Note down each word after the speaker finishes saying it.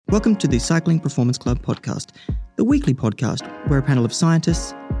Welcome to the Cycling Performance Club podcast, the weekly podcast where a panel of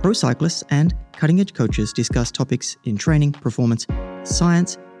scientists, pro cyclists, and cutting-edge coaches discuss topics in training, performance,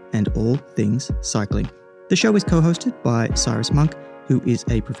 science, and all things cycling. The show is co-hosted by Cyrus Monk, who is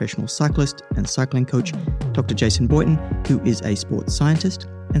a professional cyclist and cycling coach, Dr. Jason Boyton, who is a sports scientist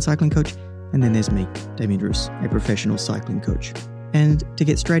and cycling coach, and then there's me, Damien Roos, a professional cycling coach. And to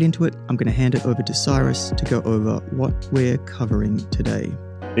get straight into it, I'm going to hand it over to Cyrus to go over what we're covering today.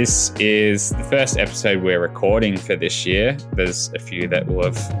 This is the first episode we're recording for this year. There's a few that will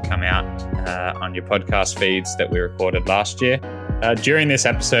have come out on your podcast feeds that we recorded last year. During this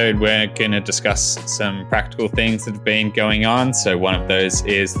episode, we're going to discuss some practical things that have been going on. So one of those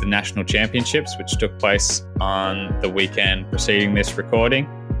is the National Championships, which took place on the weekend preceding this recording.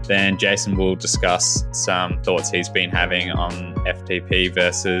 Then Jason will discuss some thoughts he's been having on FTP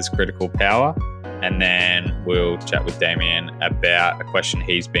versus critical power. And then we'll chat with Damien about a question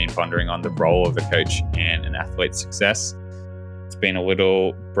he's been pondering on the role of a coach in an athlete's success. It's been a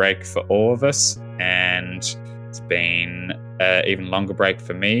little break for all of us, and it's been an even longer break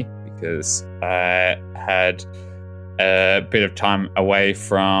for me because I had a bit of time away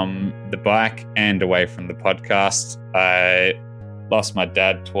from the bike and away from the podcast. I lost my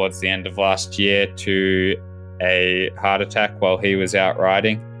dad towards the end of last year to a heart attack while he was out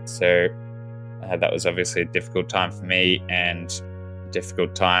riding. So that was obviously a difficult time for me and a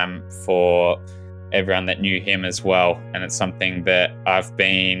difficult time for everyone that knew him as well. And it's something that I've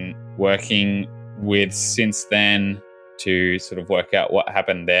been working with since then to sort of work out what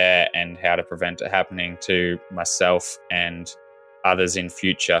happened there and how to prevent it happening to myself and others in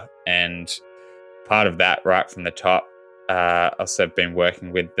future. And part of that right from the top, also been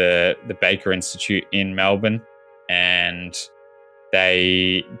working with the Baker Institute in Melbourne, and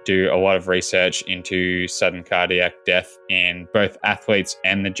they do a lot of research into sudden cardiac death in both athletes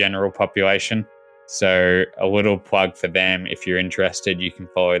and the general population. So a little plug for them. If you're interested, you can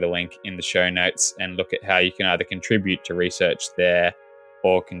follow the link in the show notes and look at how you can either contribute to research there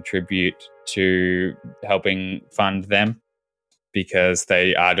or contribute to helping fund them, because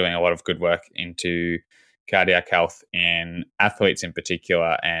they are doing a lot of good work into cardiac health in athletes in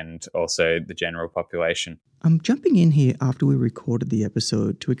particular and also the general population. I'm jumping in here after we recorded the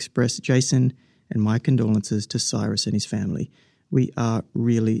episode to express Jason and my condolences to Cyrus and his family. We are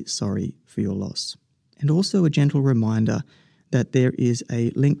really sorry for your loss. And also a gentle reminder that there is a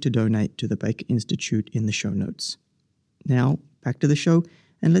link to donate to the Baker Institute in the show notes. Now, back to the show,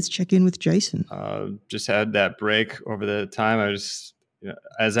 and let's check in with Jason. Just had that break over the time. I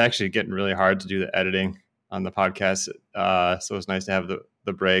was actually getting really hard to do the editing on the podcast, so it was nice to have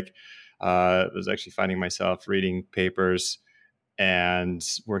the break. I was actually finding myself reading papers and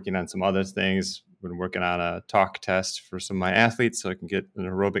working on some other things. Been working on a talk test for some of my athletes so I can get an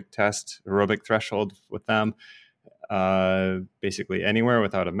aerobic threshold with them, basically anywhere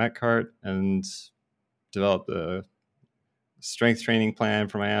without a Met cart, and developed a strength training plan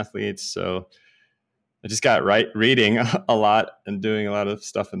for my athletes. So I just got reading a lot and doing a lot of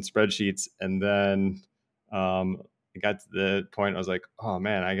stuff in spreadsheets. And then I got to the point I was like, oh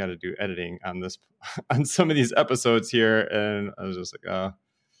man, I got to do editing on on some of these episodes here. And I was just like, oh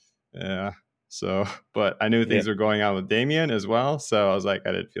yeah. So, but I knew things were going on with Damien as well. So I was like,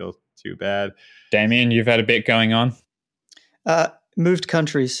 I didn't feel too bad. Damien, you've had a bit going on? Moved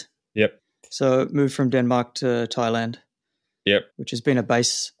countries. Yep. So moved from Denmark to Thailand. Yep. Which has been a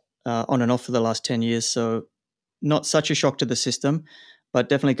base on and off for the last 10 years. So not such a shock to the system, but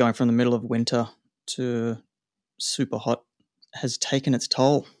definitely going from the middle of winter to super hot has taken its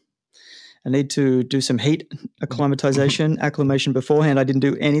toll. I need to do some heat acclimation beforehand. I didn't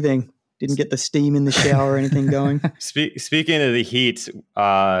do anything. Didn't get the steam in the shower or anything going. Speaking of the heat,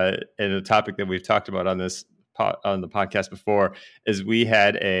 and a topic that we've talked about on the podcast before, is we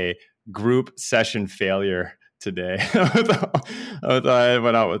had a group session failure today. I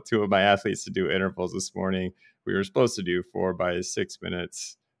went out with two of my athletes to do intervals this morning. We were supposed to do 4 by 6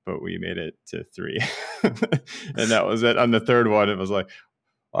 minutes, but we made it to 3. And that was it. On the third one, it was like,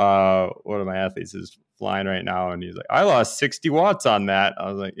 one of my athletes is flying right now, and he's like, I lost 60 watts on that.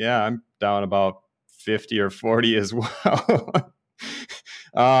 I was like, yeah, I'm down about 50 or 40 as well.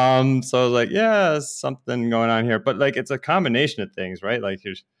 So I was like, yeah, something going on here. But like, it's a combination of things, right? Like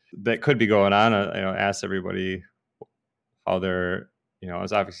that could be going on. Ask everybody how they're,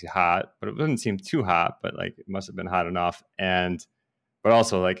 it's obviously hot, but it doesn't seem too hot, but like it must have been hot enough. But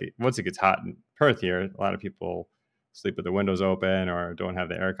also like once it gets hot in Perth here, a lot of people sleep with the windows open or don't have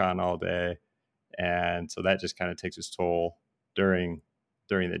the aircon all day. And so that just kind of takes its toll during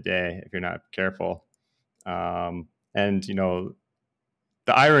the day if you're not careful. And,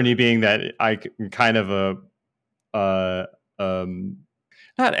 the irony being that I kind of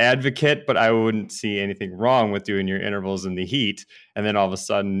not advocate, but I wouldn't see anything wrong with doing your intervals in the heat, and then all of a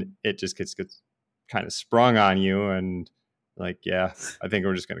sudden it just gets kind of sprung on you, and like, yeah, I think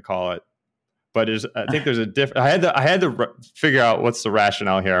we're just going to call it. But I think there's a different. I had to figure out what's the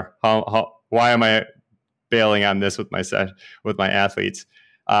rationale here. Why am I bailing on this with my athletes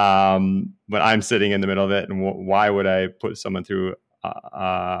when I'm sitting in the middle of it, and why would I put someone through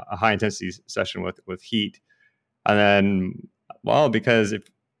a high intensity session with heat? And then, well, because if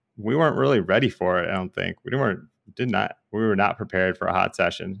we weren't really ready for it, I don't think we were not prepared for a hot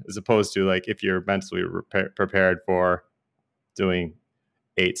session, as opposed to like if you're mentally prepared for doing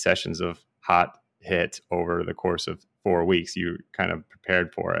 8 sessions of hot hit over the course of 4 weeks, you kind of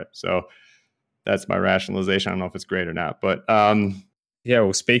prepared for it. So that's my rationalization. I don't know if it's great or not, but yeah.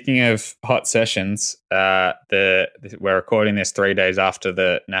 Well, speaking of hot sessions, we're recording this 3 days after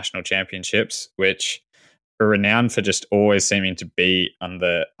the national championships, which are renowned for just always seeming to be on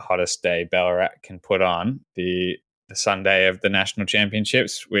the hottest day Ballarat can put on, the Sunday of the national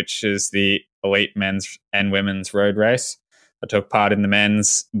championships, which is the elite men's and women's road race. I took part in the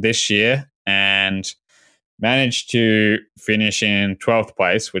men's this year and managed to finish in 12th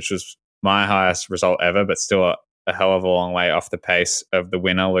place, which was my highest result ever, but still a hell of a long way off the pace of the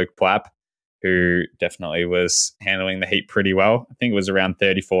winner, Luke Plapp, who definitely was handling the heat pretty well. I think it was around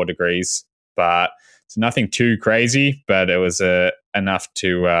 34 degrees, but it's nothing too crazy, but it was enough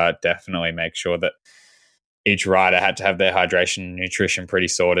to definitely make sure that each rider had to have their hydration and nutrition pretty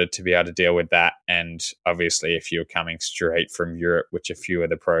sorted to be able to deal with that. And obviously, if you're coming straight from Europe, which a few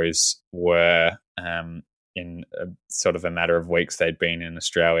of the pros were in a sort of a matter of weeks they'd been in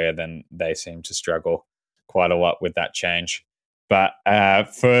Australia, then they seemed to struggle quite a lot with that change. But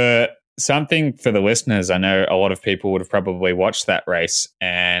for something for the listeners, I know a lot of people would have probably watched that race,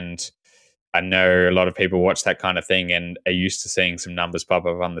 and I know a lot of people watch that kind of thing and are used to seeing some numbers pop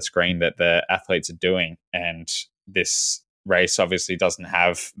up on the screen that the athletes are doing. And this race obviously doesn't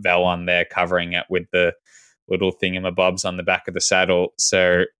have Vel on there covering it with the little thingamabobs on the back of the saddle.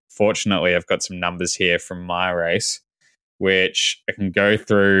 So fortunately, I've got some numbers here from my race, which I can go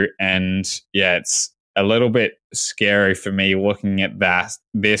through. And yeah, it's a little bit scary for me looking at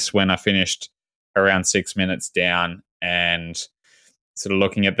this when I finished around 6 minutes down and sort of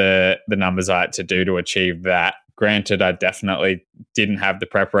looking at the numbers I had to do to achieve that. Granted, I definitely didn't have the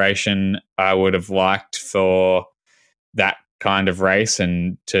preparation I would have liked for that kind of race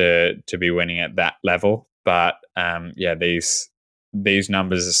and to be winning at that level. But yeah, these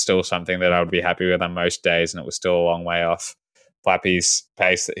numbers are still something that I would be happy with on most days, and it was still a long way off Plappy's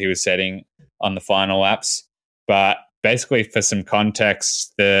pace that he was setting on the final laps. But basically, for some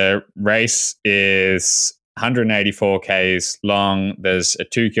context, the race is 184 Ks long. There's a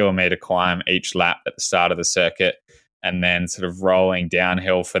 2 kilometer climb each lap at the start of the circuit, and then sort of rolling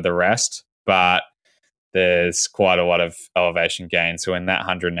downhill for the rest. But there's quite a lot of elevation gain. So in that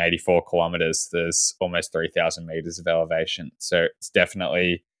 184 kilometers, there's almost 3,000 meters of elevation. So it's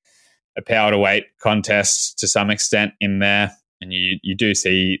definitely a power to weight contest to some extent in there. And you do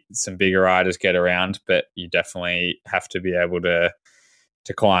see some bigger riders get around, but you definitely have to be able to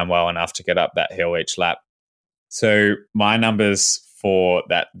climb well enough to get up that hill each lap. So my numbers for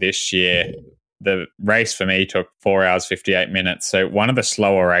that this year, the race for me took 4 hours, 58 minutes. So one of the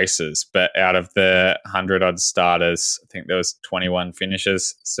slower races, but out of the 100 odd starters, I think there was 21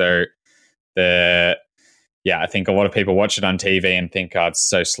 finishers. So I think a lot of people watch it on TV and think, oh, it's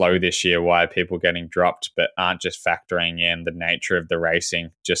so slow this year. Why are people getting dropped? But aren't just factoring in the nature of the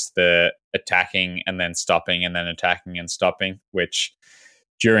racing, just the attacking and then stopping and then attacking and stopping, which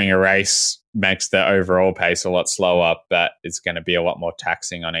during a race makes the overall pace a lot slower, but it's going to be a lot more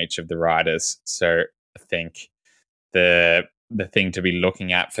taxing on each of the riders. So I think the thing to be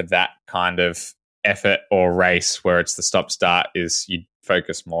looking at for that kind of effort or race where it's the stop-start is you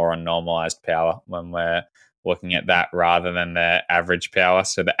focus more on normalized power when we're looking at that rather than the average power.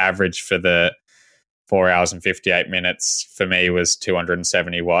 So the average for the 4 hours and 58 minutes for me was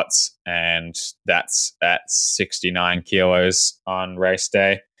 270 watts, and that's at 69 kilos on race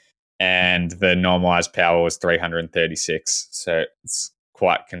day. And the normalized power was 336. So it's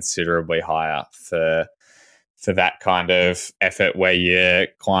quite considerably higher for that kind of effort where you're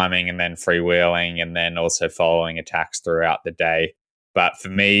climbing and then freewheeling and then also following attacks throughout the day. But for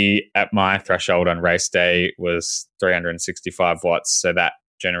me, at my threshold on race day was 365 watts. So that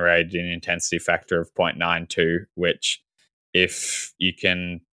generated an intensity factor of 0.92, which if you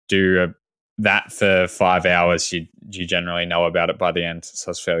can do that for 5 hours, you generally know about it by the end. So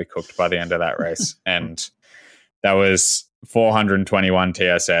I was fairly cooked by the end of that race. And that was 421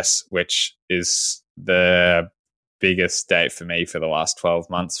 TSS, which is the biggest date for me for the last 12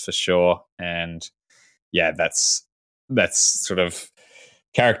 months for sure. And yeah, that's sort of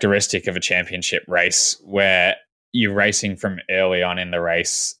characteristic of a championship race where you're racing from early on in the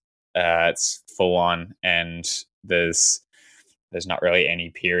race. It's full on, and there's not really any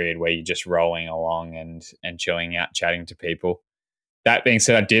period where you're just rolling along and chilling out, chatting to people. That being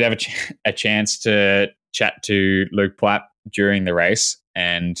said, I did have a chance to chat to Luke Plapp during the race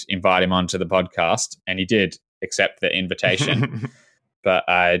and invite him onto the podcast, and he did accept the invitation. But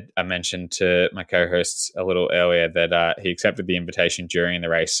I mentioned to my co-hosts a little earlier that he accepted the invitation during the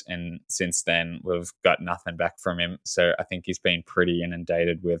race, and since then we've got nothing back from him. So I think he's been pretty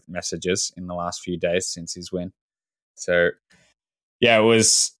inundated with messages in the last few days since his win. So yeah, it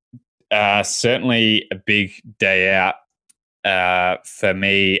was certainly a big day out for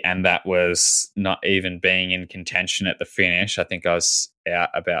me, and that was not even being in contention at the finish. I think I was out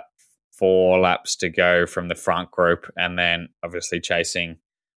about 4 laps to go from the front group, and then obviously chasing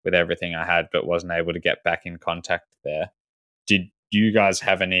with everything I had, but wasn't able to get back in contact there. Did you guys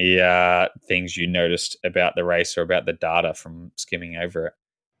have any things you noticed about the race or about the data from skimming over it?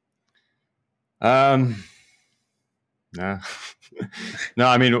 No. No,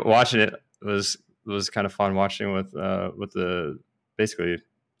 I mean, watching it was kind of fun watching with the basically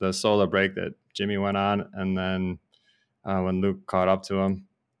the solo break that Jimmy went on, and then when Luke caught up to him,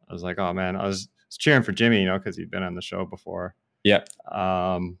 I was like, oh man, I was cheering for Jimmy, because he'd been on the show before. Yep.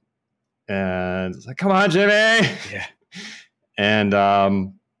 And it's like, come on, Jimmy. Yeah. And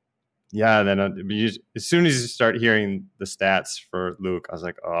then as soon as you start hearing the stats for Luke, I was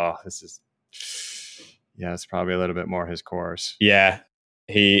like, oh, it's probably a little bit more his course. Yeah.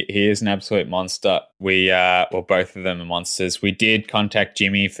 He is an absolute monster. Both of them are monsters. We did contact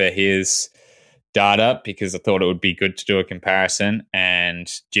Jimmy for his data because I thought it would be good to do a comparison, and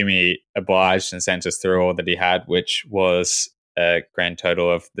Jimmy obliged and sent us through all that he had, which was a grand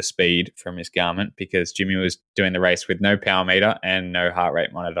total of the speed from his Garmin, because Jimmy was doing the race with no power meter and no heart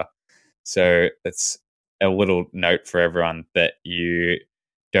rate monitor. So that's a little note for everyone that you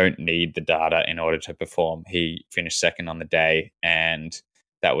don't need the data in order to perform. He finished second on the day, and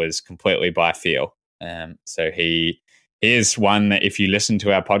that was completely by feel. So he is one that, if you listen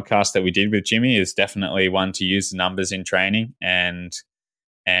to our podcast that we did with Jimmy, is definitely one to use the numbers in training and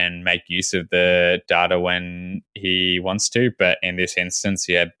make use of the data when he wants to. But in this instance,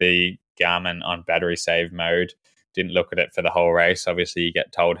 he had the Garmin on battery save mode, didn't look at it for the whole race. Obviously, you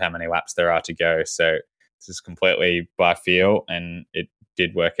get told how many laps there are to go. So this is completely by feel, and it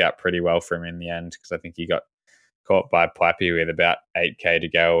did work out pretty well for him in the end, because I think he got caught by Plappy with about 8K to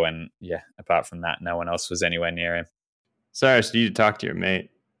go. And yeah, apart from that, no one else was anywhere near him. Cyrus, you need to talk to your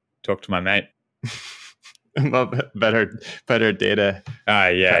mate. Talk to my mate. About better data.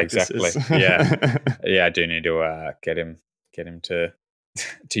 Yeah, practices. exactly. Yeah, I do need to get him to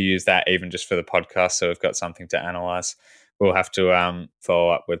use that, even just for the podcast, so we've got something to analyze. We'll have to follow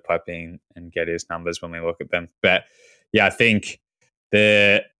up with Plappy and get his numbers when we look at them. But yeah, I think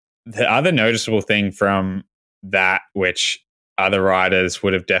the other noticeable thing from that, which other riders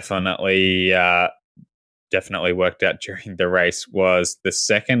would have definitely worked out during the race, was the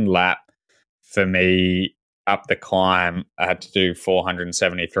second lap for me up the climb. I had to do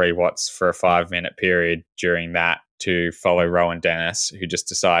 473 watts for a 5-minute period during that to follow Rowan Dennis, who just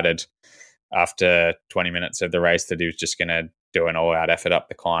decided after 20 minutes of the race that he was just going to do an all-out effort up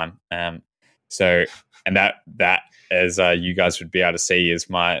the climb. And that, as you guys would be able to see, is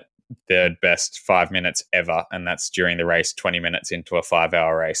my third best 5 minutes ever, and that's during the race, 20 minutes into a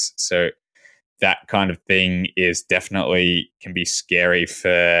 5-hour race. So that kind of thing is definitely can be scary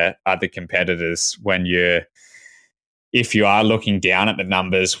for other competitors if you are looking down at the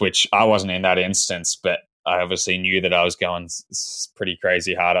numbers, which I wasn't in that instance, but I obviously knew that I was going pretty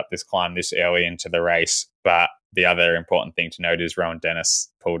crazy hard up this climb this early into the race. But the other important thing to note is Rowan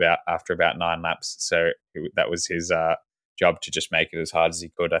Dennis pulled out after about 9 laps. So that was his job to just make it as hard as he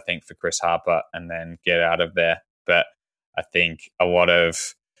could, I think, for Chris Harper, and then get out of there. But I think a lot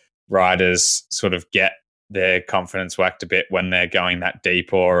of riders sort of get their confidence whacked a bit when they're going that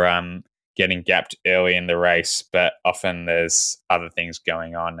deep or getting gapped early in the race, but often there's other things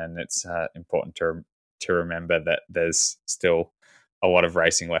going on, and it's important to remember that there's still a lot of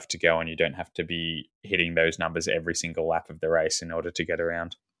racing left to go, and you don't have to be hitting those numbers every single lap of the race in order to get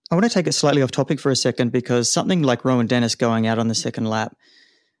around. I want to take it slightly off topic for a second, because something like Rowan Dennis going out on the second lap,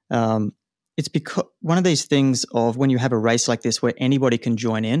 it's because one of these things of when you have a race like this where anybody can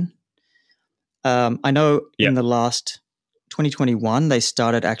join in. I know in the last 2021, they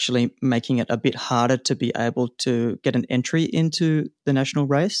started actually making it a bit harder to be able to get an entry into the national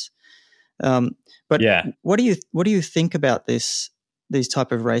race. But Yeah. what do you think about these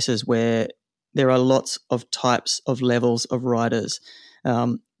type of races where there are lots of types of levels of riders?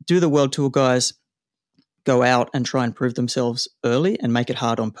 Do the World Tour guys go out and try and prove themselves early and make it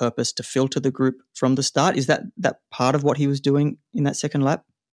hard on purpose to filter the group from the start? Is that part of what he was doing in that second lap?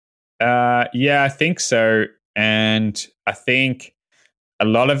 Yeah, I think so. And I think a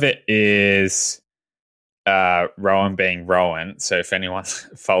lot of it is Rowan being Rowan. So if anyone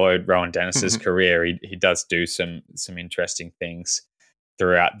followed Rowan Dennis's career, he does do some interesting things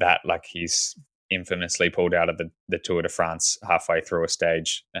throughout that. Like he's infamously pulled out of the Tour de France halfway through a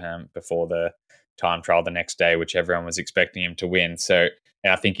stage before the time trial the next day, which everyone was expecting him to win. So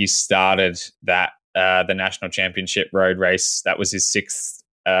I think he started that the national championship road race. That was his sixth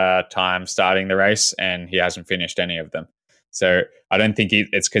time starting the race, and he hasn't finished any of them. So I don't think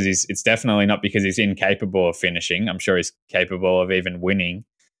it's because it's definitely not because he's incapable of finishing. I'm sure he's capable of even winning,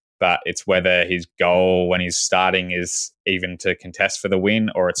 but it's whether his goal when he's starting is even to contest for the win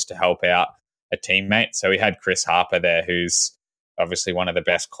or it's to help out a teammate. So he had Chris Harper there, who's obviously one of the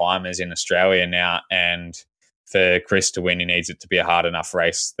best climbers in Australia now. And for Chris to win, he needs it to be a hard enough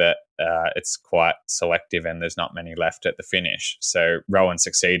race that it's quite selective and there's not many left at the finish. So Rowan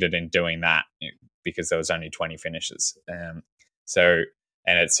succeeded in doing that because there was only 20 finishes. And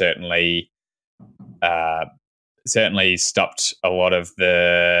it certainly stopped a lot of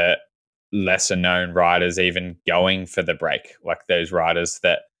the lesser known riders even going for the break, like those riders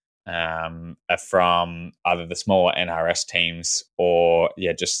that are from either the smaller NRS teams or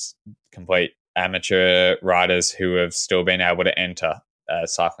just complete amateur riders who have still been able to enter.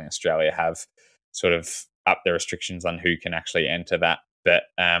 Cycling Australia have sort of upped the restrictions on who can actually enter that. But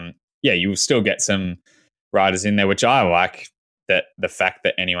you will still get some riders in there, which I like, that the fact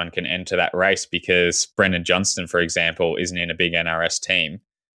that anyone can enter that race, because Brendan Johnston, for example, isn't in a big NRS team.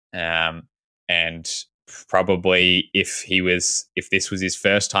 And probably if this was his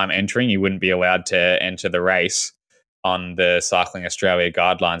first time entering, he wouldn't be allowed to enter the race on the Cycling Australia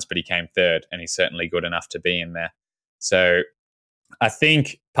guidelines, but he came third and he's certainly good enough to be in there. So I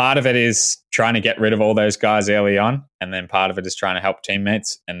think part of it is trying to get rid of all those guys early on, and then part of it is trying to help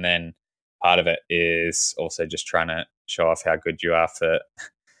teammates, and then part of it is also just trying to show off how good you are for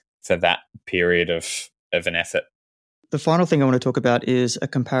that period of an effort. The final thing I want to talk about is a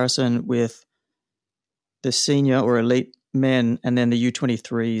comparison with the senior or elite men and then the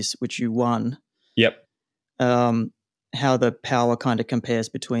U23s, which you won. Yep. How the power kind of compares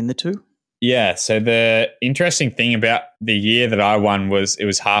between the two. Yeah, so the interesting thing about the year that I won was it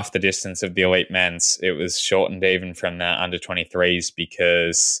was half the distance of the elite men's. It was shortened even from the under 23s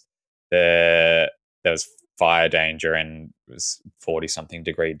because there was fire danger and it was 40-something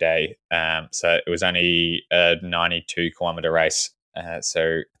degree day. So it was only a 92-kilometre race. So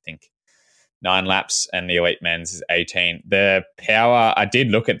I think 9 laps, and the elite men's is 18. The power, I did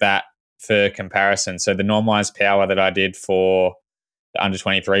look at that for comparison. So the normalised power that I did for the under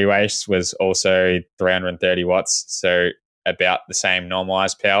 23 race was also 330 watts, so about the same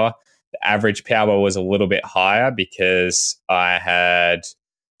normalized power. The average power was a little bit higher because I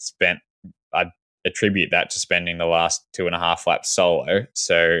attribute that to spending the last 2.5 laps solo.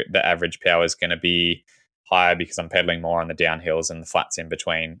 So the average power is going to be higher because I'm pedaling more on the downhills and the flats in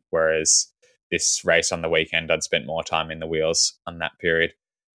between. Whereas this race on the weekend, I'd spent more time in the wheels on that period.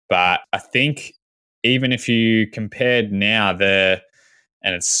 But I think even if you compared now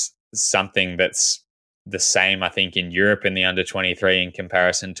and it's something that's the same, I think, in Europe in the under 23 in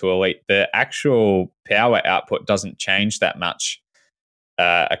comparison to elite, the actual power output doesn't change that much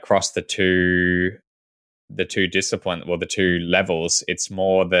across the two disciplines, or the two levels. It's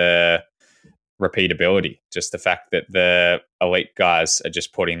more the repeatability, just the fact that the elite guys are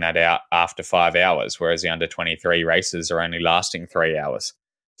just putting that out after 5 hours, whereas the under 23 races are only lasting 3 hours.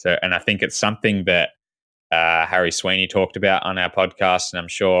 So, and I think it's something that Harry Sweeney talked about on our podcast, and I'm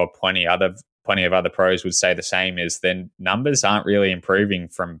sure plenty of other pros would say the same, is their numbers aren't really improving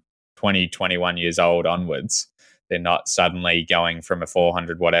from 20, 21 years old onwards. They're not suddenly going from a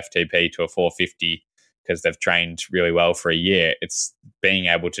 400 watt FTP to a 450 because they've trained really well for a year. It's being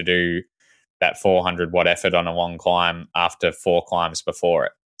able to do that 400 watt effort on a long climb after 4 climbs before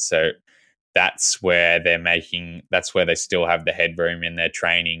it. So that's where they still have the headroom in their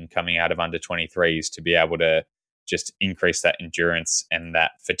training coming out of under 23s to be able to just increase that endurance and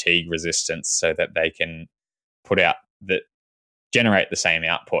that fatigue resistance so that they can generate the same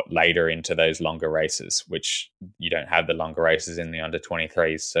output later into those longer races, which you don't have the longer races in the under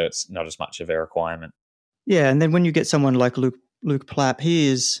 23s. So it's not as much of a requirement. Yeah, and then when you get someone like Luke Plapp, he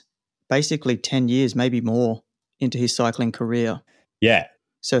is basically 10 years, maybe more, into his cycling career. Yeah.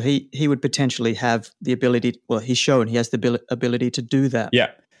 So he would potentially have the ability, well, he's shown he has the ability to do that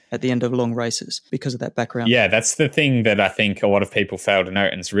Yeah. at the end of long races because of that background. Yeah, that's the thing that I think a lot of people fail to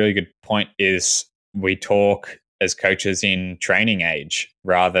note, and it's a really good point, is we talk as coaches in training age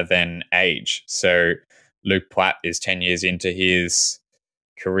rather than age. So Luke Plapp is 10 years into his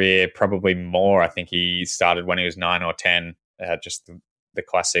career, probably more. I think he started when he was 9 or 10, just the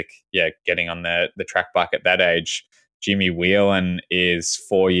classic, getting on the track bike at that age. Jimmy Whelan is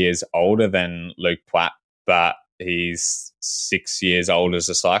 4 years older than Luke Plapp, but he's 6 years old as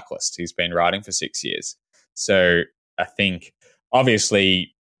a cyclist. He's been riding for 6 years. So I think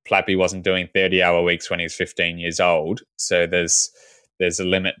obviously Plappy wasn't doing 30-hour weeks when he was 15 years old. So there's a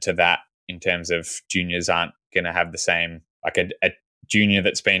limit to that in terms of juniors aren't going to have the same, like a junior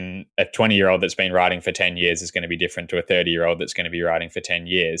that's been a 20-year-old that's been riding for 10 years is going to be different to a 30-year-old that's going to be riding for 10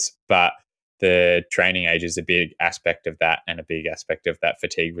 years. But the training age is a big aspect of that and a big aspect of that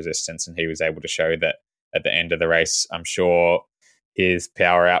fatigue resistance. And he was able to show that at the end of the race. I'm sure his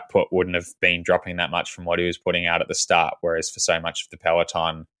power output wouldn't have been dropping that much from what he was putting out at the start. Whereas for so much of the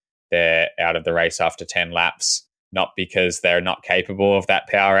peloton, they're out of the race after 10 laps, not because they're not capable of that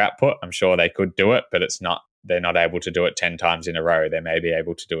power output. I'm sure they could do it, but they're not able to do it 10 times in a row. They may be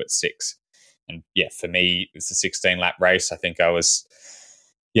able to do it 6. And for me, it's a 16-lap race. I think I was,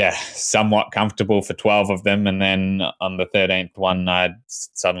 somewhat comfortable for 12 of them. And then on the 13th one, I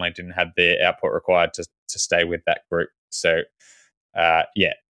suddenly didn't have the output required to stay with that group. So,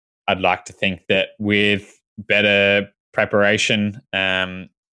 I'd like to think that with better preparation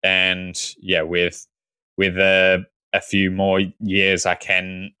with a few more years,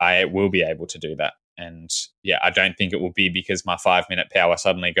 I will be able to do that. And I don't think it will be because my 5-minute power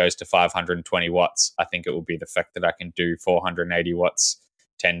suddenly goes to 520 watts. I think it will be the fact that I can do 480 watts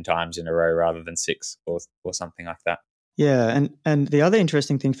 10 times in a row rather than 6 or something like that. Yeah, and the other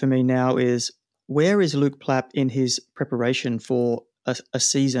interesting thing for me now is, where is Luke Plapp in his preparation for a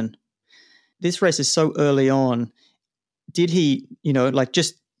season? This race is so early on. Did he,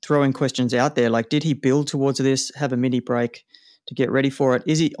 just throwing questions out there, did he build towards this, have a mini break to get ready for it?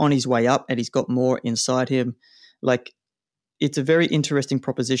 Is he on his way up and he's got more inside him? It's a very interesting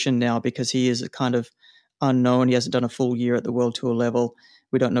proposition now because he is a kind of unknown. He hasn't done a full year at the World Tour level.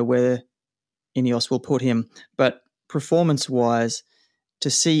 We don't know where Ineos will put him. But performance-wise, to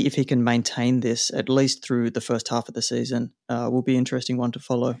see if he can maintain this at least through the first half of the season will be an interesting one to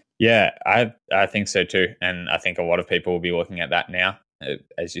follow. Yeah, I think so too. And I think a lot of people will be looking at that now,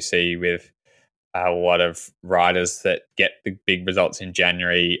 as you see with a lot of riders that get the big results in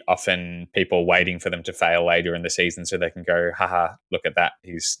January. Often people waiting for them to fail later in the season so they can go, haha, look at that.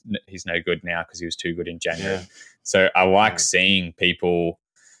 He's no good now because he was too good in January. Yeah. So I like seeing people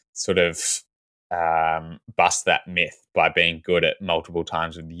sort of bust that myth by being good at multiple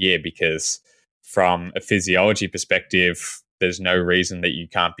times of the year, because from a physiology perspective, there's no reason that you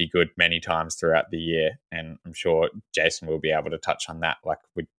can't be good many times throughout the year. And I'm sure Jason will be able to touch on that.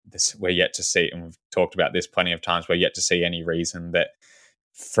 We're yet to see, and we've talked about this plenty of times, we're yet to see any reason that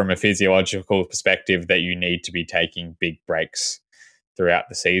from a physiological perspective that you need to be taking big breaks throughout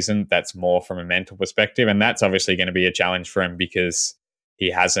the season. That's more from a mental perspective. And that's obviously going to be a challenge for him because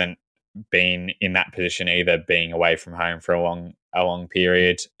he hasn't been in that position either, being away from home for a long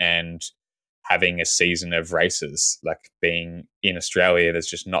period and having a season of races. Being in Australia, there's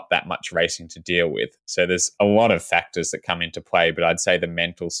just not that much racing to deal with. So there's a lot of factors that come into play, but I'd say the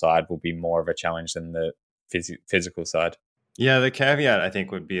mental side will be more of a challenge than the physical side. Yeah, the caveat I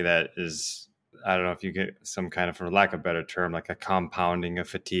think would be that is, I don't know if you get some kind of, for lack of a better term, like a compounding of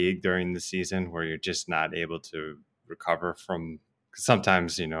fatigue during the season where you're just not able to recover from.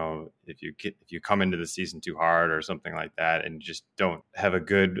 Sometimes, if you come into the season too hard or something like that and just don't have a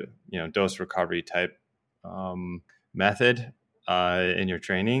good, dose recovery type method in your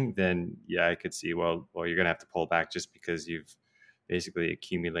training, then I could see, well, you're going to have to pull back just because you've basically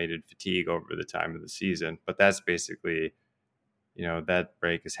accumulated fatigue over the time of the season. But that's basically, that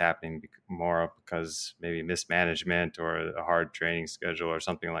break is happening more because maybe mismanagement or a hard training schedule or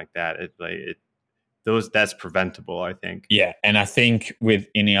something like that. That's preventable, I think. Yeah, and I think with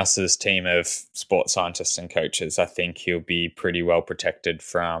Ineos's team of sports scientists and coaches, I think he'll be pretty well protected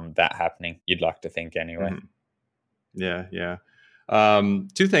from that happening. You'd like to think anyway. Mm-hmm. Yeah.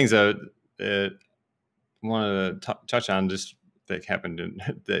 Two things I wanted to touch on just that happened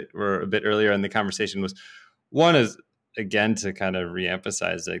that were a bit earlier in the conversation was, one is, again, to kind of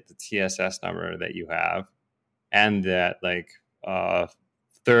reemphasize the TSS number that you have and that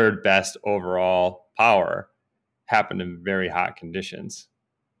third best overall power happened in very hot conditions.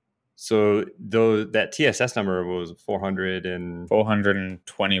 So though that TSS number was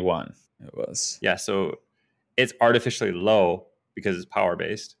 421 it was. Yeah, so it's artificially low because it's power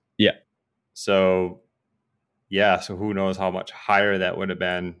based. Yeah. So so who knows how much higher that would have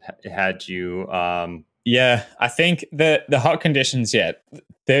been had you Yeah, I think the hot conditions,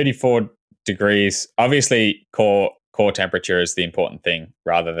 34 degrees. Obviously, core temperature is the important thing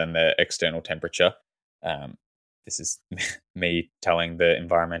rather than the external temperature. This is me telling the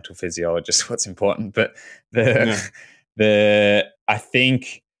environmental physiologist what's important, but I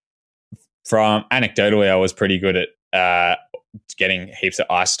think from anecdotally, I was pretty good at getting heaps of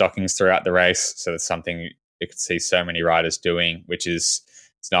ice stockings throughout the race. So it's something you could see so many riders doing, which is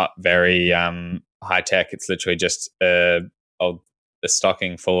it's not very high tech. It's literally just a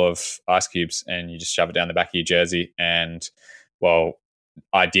stocking full of ice cubes, and you just shove it down the back of your jersey. And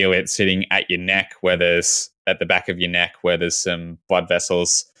ideally, it's sitting at your neck, at the back of your neck where there's some blood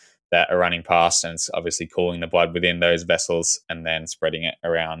vessels that are running past, and it's obviously cooling the blood within those vessels, and then spreading it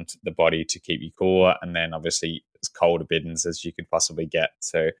around the body to keep you cooler, and then obviously as cold a biddens as you could possibly get.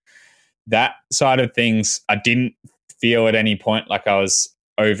 So that side of things, I didn't feel at any point like I was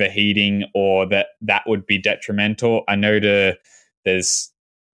overheating or that would be detrimental. I know there's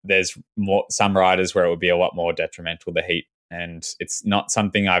some riders where it would be a lot more detrimental, the heat, and it's not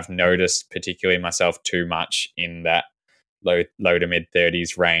something I've noticed particularly myself too much in that low to mid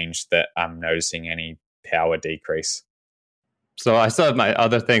 30s range that I'm noticing any power decrease. So I still have my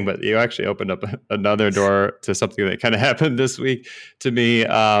other thing, but you actually opened up another door to something that kind of happened this week to me.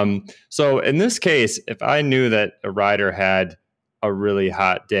 So in this case, if I knew that a rider had a really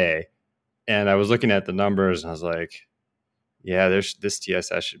hot day and I was looking at the numbers and I was like, yeah, this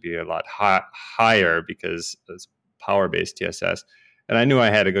TSS should be a lot higher because it's power-based TSS. And I knew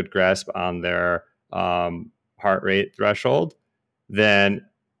I had a good grasp on their heart rate threshold, then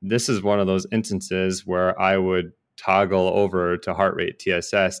this is one of those instances where I would toggle over to heart rate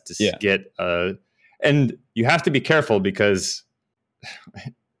TSS to get and you have to be careful because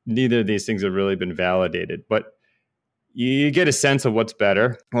neither of these things have really been validated, but you get a sense of what's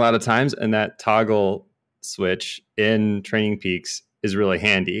better a lot of times, and that toggle switch in Training Peaks is really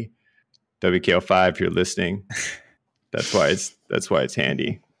handy. WKO5, if you're listening, that's why it's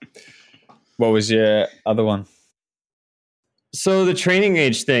handy. What was your other one? So the training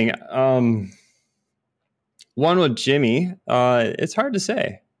age thing, one with Jimmy, it's hard to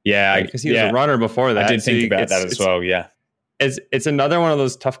say. Yeah, because he was a runner before that. I did think about that as well. Yeah, it's another one of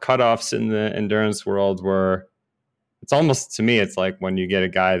those tough cutoffs in the endurance world where it's almost, to me, it's like when you get a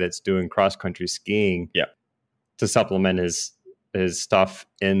guy that's doing cross country skiing, to supplement his stuff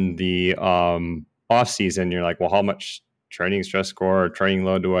in the off season. You're like, well, how much training stress score or training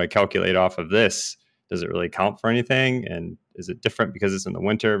load do I calculate off of this? Does it really count for anything? And is it different because it's in the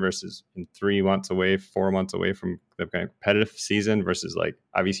winter versus in 4 months away from the competitive season versus, like,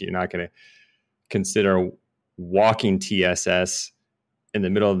 obviously you're not going to consider walking TSS in the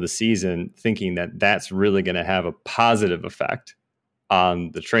middle of the season thinking that that's really going to have a positive effect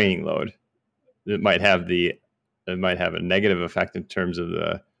on the training load. It might have a negative effect in terms of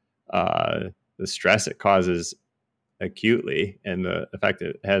the stress it causes acutely and the effect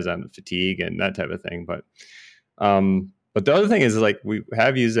it has on fatigue and that type of thing. But the other thing is, like, we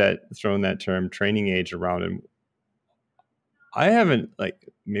have thrown that term training age around, and I haven't, like,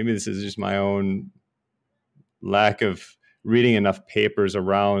 maybe this is just my own lack of reading enough papers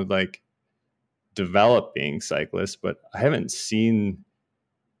around, like, developing cyclists, but I haven't seen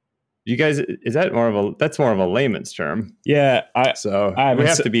you guys. That's more of a layman's term. Yeah. I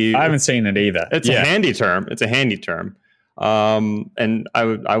haven't seen it either. It's a handy term. And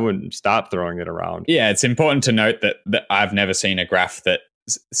I wouldn't stop throwing it around. Yeah, it's important to note that I've never seen a graph that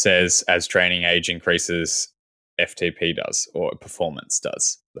says as training age increases, FTP does or performance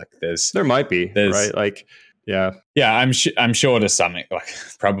does. Like, there might be, right? Like, yeah. I'm sure to some, like,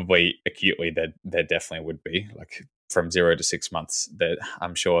 probably acutely there definitely would be, like, from 0 to 6 months. That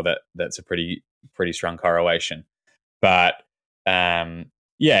I'm sure that's a pretty strong correlation. But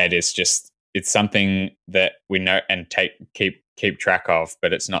it is just. It's something that we know and keep track of,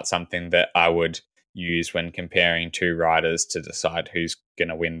 but it's not something that I would use when comparing two riders to decide who's going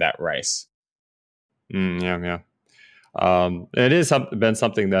to win that race. It has been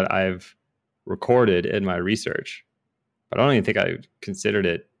something that I've recorded in my research, but I don't even think I considered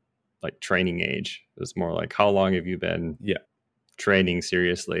it like training age. It was more like, how long have you been training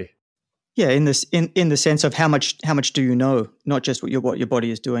seriously? Yeah, in the sense of how much do you know, not just what your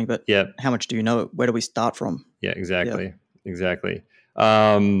body is doing, but how much do you know? Where do we start from? Yeah, exactly.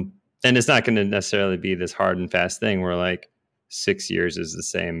 And it's not going to necessarily be this hard and fast thing where like 6 years is the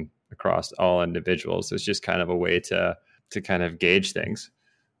same across all individuals. It's just kind of a way to kind of gauge things.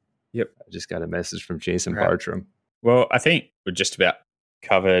 Yep. I just got a message from Jason Right. Bartram. Well, I think we're just about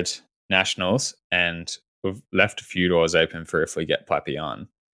covered nationals, and we've left a few doors open for if we get Pipey on,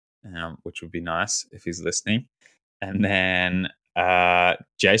 which would be nice if he's listening. And then,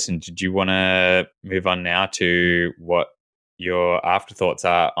 Jason, did you want to move on now to what your afterthoughts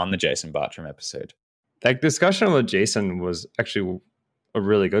are on the Jason Bartram episode? That discussion with Jason was actually a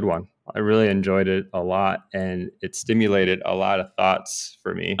really good one. I really enjoyed it a lot, and it stimulated a lot of thoughts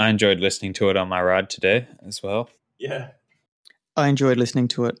for me. I enjoyed listening to it on my ride today as well. Yeah. I enjoyed listening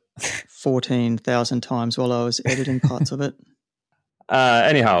to it 14,000 times while I was editing parts of it.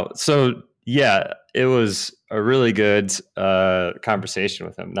 Anyhow, so yeah, it was a really good conversation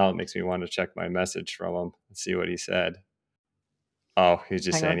with him. Now it makes me want to check my message from him and see what he said. Oh, he's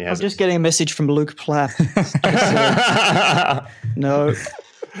just saying he has. I'm just getting a message from Luke Plapp. No.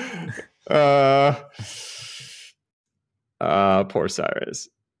 Poor Cyrus.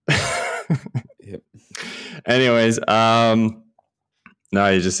 Yep. Anyways,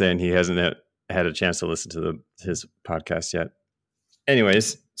 no, he's just saying he hasn't had a chance to listen to his podcast yet.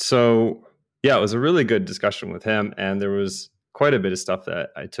 Anyways, so yeah, it was a really good discussion with him, and there was quite a bit of stuff that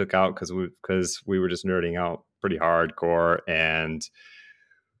I took out because we were just nerding out pretty hardcore, and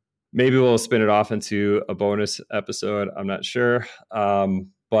maybe we'll spin it off into a bonus episode. I'm not sure,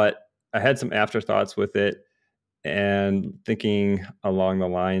 but I had some afterthoughts with it, and thinking along the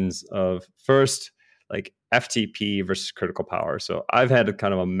lines of first, like FTP versus critical power. So I've had a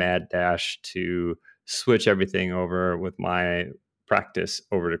kind of a mad dash to switch everything over with my practice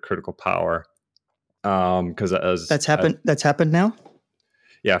over to critical power. Because that's happened. That's happened now.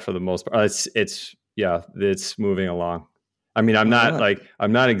 Yeah, for the most part, it's moving along. I mean, I'm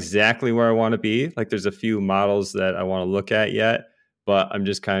not exactly where I want to be. Like, there's a few models that I want to look at yet, but I'm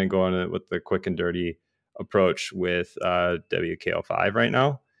just kind of going with the quick and dirty approach with WKO5 right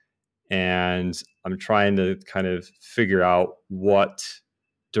now. And I'm trying to kind of figure out what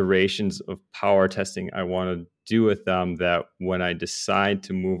durations of power testing I want to do with them, that when I decide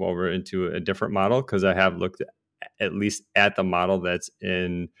to move over into a different model, because I have looked at least at the model that's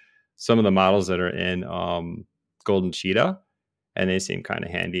in some of the models that are in Golden Cheetah, and they seem kind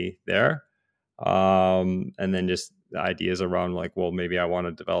of handy there. And then just the ideas around like, well, maybe I want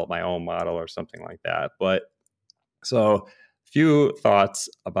to develop my own model or something like that. But so few thoughts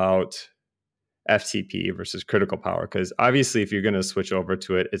about FTP versus critical power, because obviously if you're going to switch over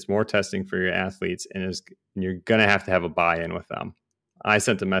to it, it's more testing for your athletes, and you're going to have a buy-in with them. I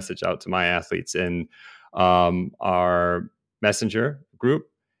sent a message out to my athletes in our messenger group,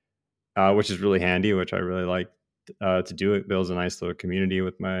 which is really handy, which I really like to do. It builds a nice little community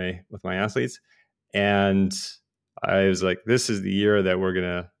with my athletes. And I was like, this is the year that we're going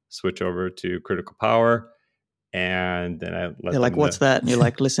to switch over to critical power. And then I let They're like, what's that? And you're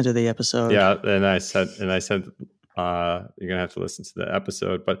like, listen to the episode. Yeah. And I said, you're going to have to listen to the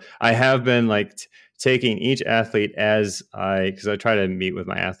episode. But I have been like taking each athlete because I try to meet with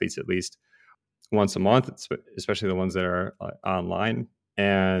my athletes at least once a month, especially the ones that are online,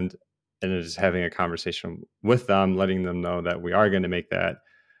 and just having a conversation with them, letting them know that we are going to make that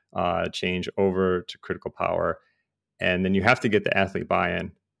change over to critical power. And then you have to get the athlete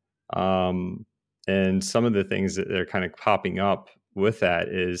buy-in. And some of the things that are kind of popping up with that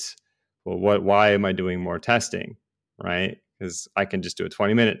is, well, why am I doing more testing, right? Because I can just do a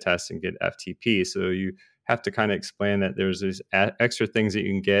 20-minute test and get FTP. So you have to kind of explain that there's these extra things that you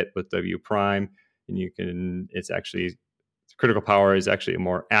can get with W prime, and critical power is actually a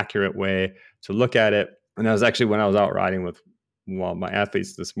more accurate way to look at it. And that was actually when I was out riding with my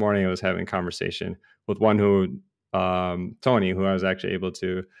athletes this morning. I was having a conversation with one Tony, who I was actually able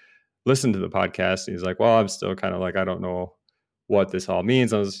to listen to the podcast. And he's like, well, I'm still kind of like, I don't know what this all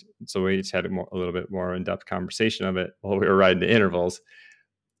means. So we just had a little bit more in-depth conversation of it while we were riding the intervals.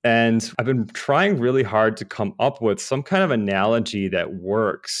 And I've been trying really hard to come up with some kind of analogy that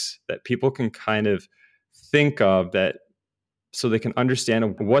works, that people can kind of think of, that so they can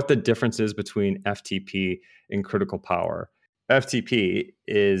understand what the difference is between FTP and critical power. FTP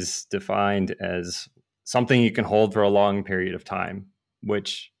is defined as something you can hold for a long period of time,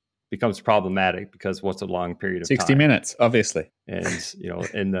 which becomes problematic because what's a long period of 60 time? 60 minutes, obviously. And,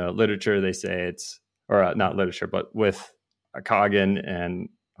 in the literature, they say not literature, but with Coggin and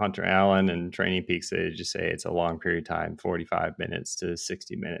Hunter Allen and Training Peaks, they just say it's a long period of time, 45 minutes to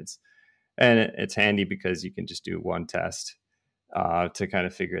 60 minutes. And it's handy because you can just do one test to kind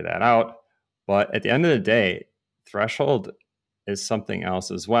of figure that out. But at the end of the day, threshold is something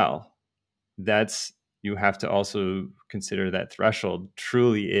else as well. you have to also consider that threshold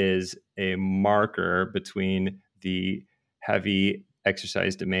truly is a marker between the heavy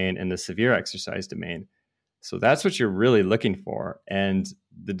exercise domain and the severe exercise domain. So that's what you're really looking for. And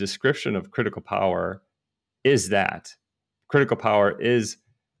the description of critical power is that. Critical power is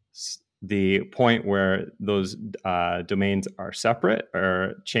the point where those domains are separate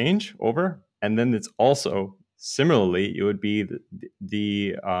or change over. And then it's also, similarly, it would be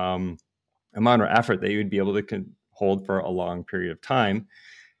the amount of effort that you would be able to hold for a long period of time.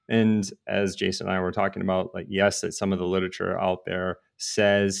 And as Jason and I were talking about, like, yes, that some of the literature out there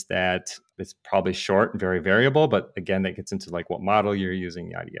says that it's probably short and very variable, but again, that gets into like what model you're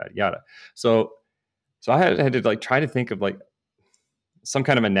using, yada, yada, yada. So I had to like try to think of like some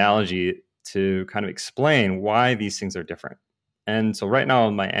kind of analogy to kind of explain why these things are different. And so right now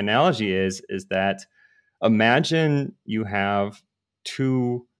my analogy is that imagine you have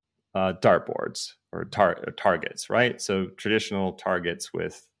two dartboards or targets, right? So traditional targets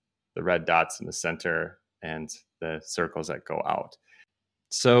with the red dots in the center and the circles that go out.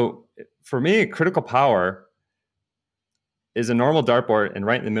 So for me, critical power is a normal dartboard, and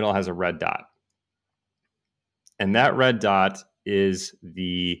right in the middle has a red dot. And that red dot is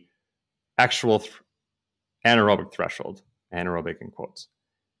the actual anaerobic threshold, anaerobic in quotes.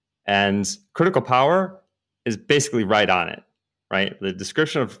 And critical power is basically right on it, right? The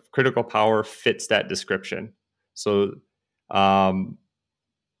description of critical power fits that description. So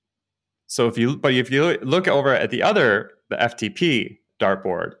if you look over at the FTP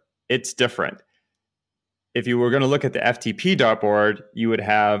dartboard, it's different. If you were going to look at the FTP dartboard, you would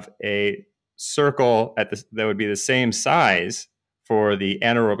have a circle that would be the same size for the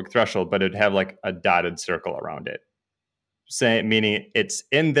anaerobic threshold, but it'd have like a dotted circle around it, meaning it's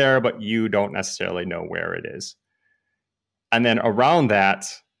in there, but you don't necessarily know where it is. And then around that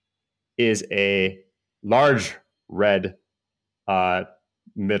is a large red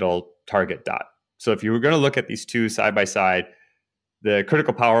middle target dot. So if you were going to look at these two side by side, the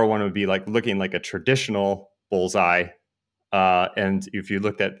critical power one would be like looking like a traditional bullseye. And if you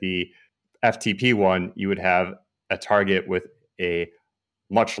looked at the FTP one, you would have a target with a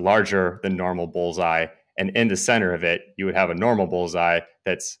much larger than normal bullseye. And in the center of it, you would have a normal bullseye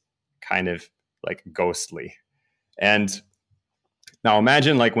that's kind of like ghostly. And now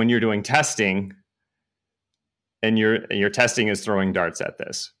imagine like when you're doing testing and your testing is throwing darts at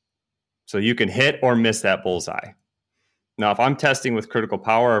this. So you can hit or miss that bullseye. Now, if I'm testing with critical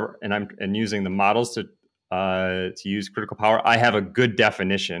power and I'm using the models to use critical power, I have a good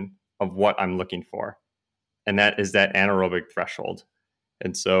definition of what I'm looking for. And that is that anaerobic threshold.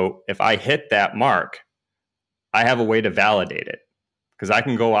 And so if I hit that mark, I have a way to validate it, because I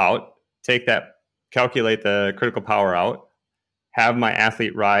can go out, calculate the critical power out, have my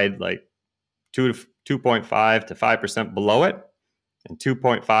athlete ride like 2.5 to 5% below it and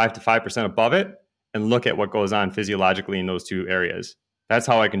 2.5 to 5% above it, and look at what goes on physiologically in those two areas. That's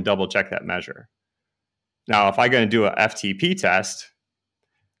how I can double check that measure. Now, if I'm going to do a FTP test,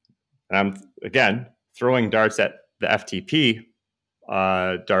 and I'm, again, throwing darts at the FTP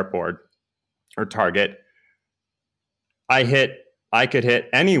dartboard or target, I could hit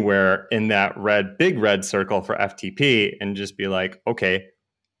anywhere in that big red circle for FTP and just be like, okay,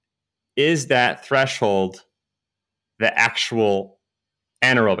 is that threshold the actual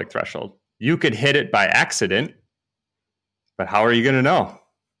anaerobic threshold? You could hit it by accident, but how are you going to know?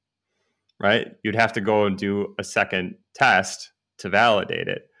 Right? You'd have to go and do a second test to validate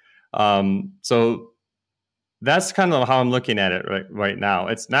it. So that's kind of how I'm looking at it right now.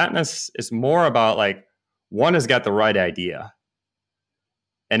 It's not it's more about like, one has got the right idea,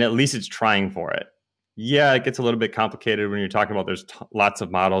 and at least it's trying for it. Yeah, it gets a little bit complicated when you're talking about there's lots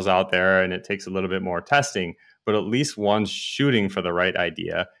of models out there and it takes a little bit more testing, but at least one's shooting for the right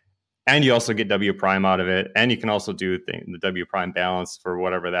idea. And you also get W prime out of it. And you can also do the W prime balance for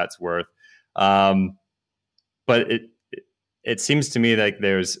whatever that's worth. But it seems to me like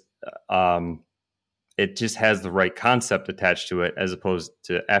there's, it just has the right concept attached to it as opposed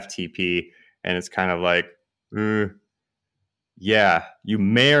to FTP. And it's kind of like, yeah, you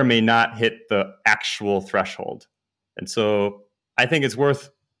may or may not hit the actual threshold. And so I think it's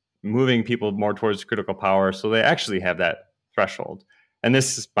worth moving people more towards critical power so they actually have that threshold. And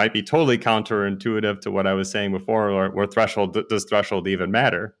this might be totally counterintuitive to what I was saying before, or does threshold even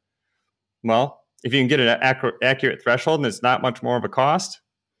matter? Well, if you can get an accurate threshold and it's not much more of a cost,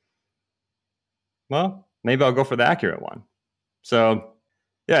 well, maybe I'll go for the accurate one. So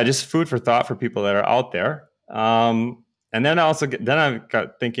yeah, just food for thought for people that are out there. And then I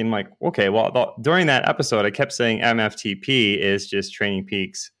got thinking like, okay, well, during that episode, I kept saying MFTP is just Training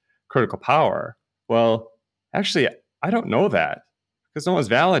Peaks critical power. Well, actually, I don't know that because no one's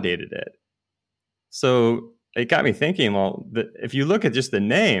validated it. So it got me thinking, well, if you look at just the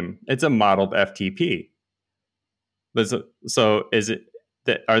name, it's a modeled FTP. But so is it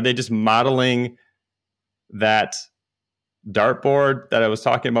that, are they just modeling that dartboard that I was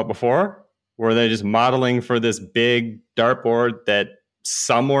talking about before? Or are they just modeling for this big dartboard that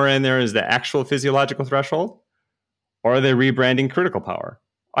somewhere in there is the actual physiological threshold? Or are they rebranding critical power?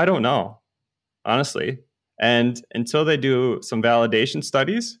 I don't know, honestly. And until they do some validation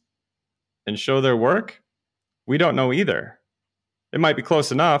studies and show their work, we don't know either. It might be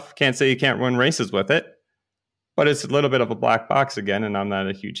close enough. Can't say you can't run races with it, but it's a little bit of a black box again, and I'm not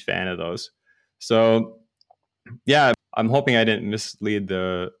a huge fan of those. So, yeah, I'm hoping I didn't mislead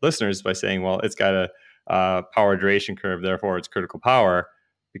the listeners by saying, well, it's got a power duration curve, therefore it's critical power,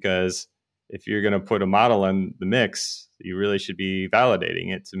 because if you're going to put a model in the mix, you really should be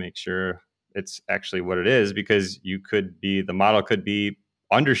validating it to make sure it's actually what it is, because the model could be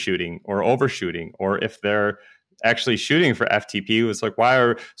undershooting or overshooting, or if they're actually shooting for FTP, it's like,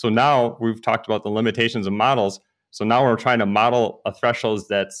 so now we've talked about the limitations of models. So now we're trying to model a threshold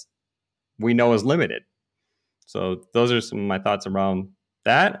that we know is limited. So those are some of my thoughts around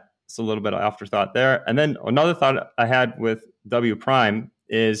that. It's a little bit of afterthought there. And then another thought I had with W prime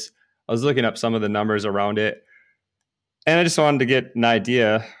is I was looking up some of the numbers around it, and I just wanted to get an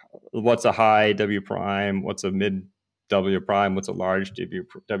idea of what's a high W prime, what's a mid W prime, what's a large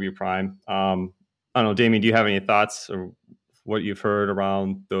W prime. I don't know, Damien, do you have any thoughts or what you've heard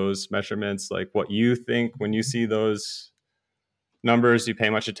around those measurements? Like what you think when you see those numbers, do you pay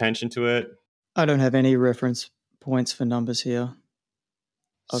much attention to it? I don't have any reference points for numbers here.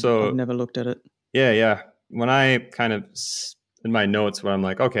 I've never looked at it. Yeah. When I kind of, in my notes, when I'm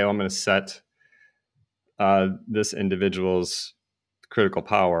like, okay, well, I'm going to set this individual's critical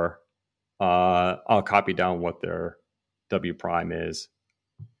power, I'll copy down what their W prime is,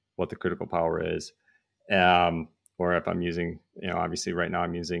 what the critical power is. Or if I'm using, obviously right now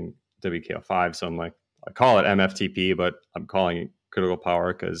I'm using WKO5. So I'm like, I call it MFTP, but I'm calling it critical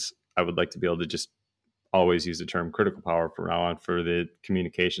power because I would like to be able to just always use the term critical power from now on for the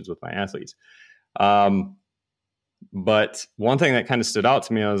communications with my athletes. But one thing that kind of stood out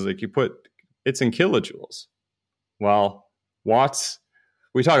to me, I was like, it's in kilojoules. Well, watts,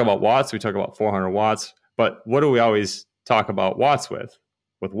 we talk about watts, we talk about 400 watts, but what do we always talk about watts with?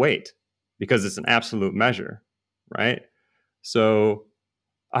 With weight, because it's an absolute measure, right? So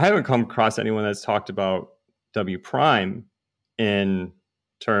I haven't come across anyone that's talked about W prime in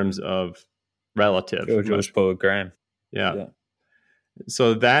terms of relative. Kilojoules per gram. Yeah.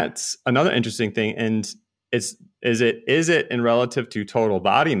 So that's another interesting thing. And is it in relative to total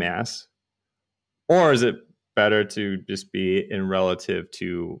body mass, or is it better to just be in relative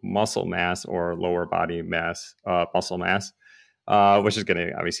to muscle mass or lower body mass, muscle mass, which is going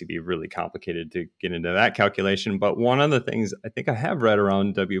to obviously be really complicated to get into that calculation. But one of the things I think I have read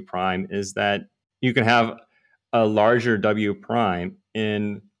around W prime is that you can have a larger W prime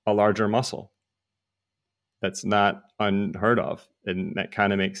in a larger muscle. That's not unheard of. And that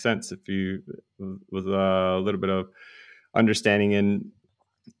kind of makes sense if you, with a little bit of understanding in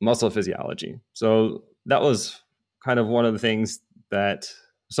muscle physiology. So that was kind of some of the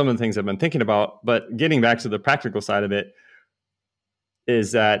things I've been thinking about. But getting back to the practical side of it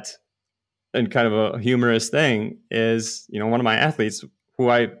is that, and kind of a humorous thing is, one of my athletes who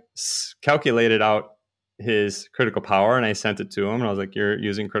I calculated out his critical power and I sent it to him and I was like, you're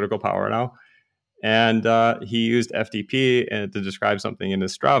using critical power now. And he used FTP to describe something in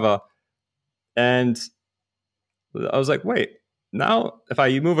his Strava. And I was like, wait, now if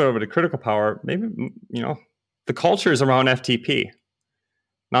I move it over to critical power, maybe, the culture is around FTP.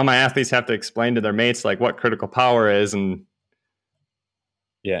 Now my athletes have to explain to their mates like what critical power is. And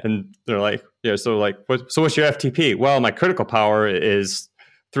they're like, so what's your FTP? Well, my critical power is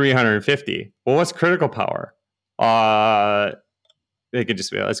 350. Well, what's critical power? They could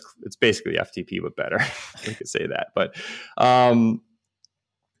just be, it's basically FTP, but better. We could say that. But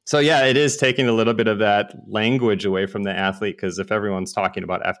so yeah, it is taking a little bit of that language away from the athlete, because if everyone's talking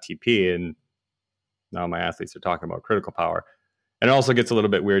about FTP and now my athletes are talking about critical power, and it also gets a little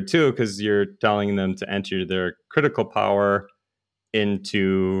bit weird too, because you're telling them to enter their critical power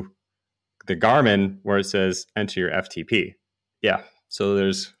into the Garmin where it says enter your FTP. Yeah. So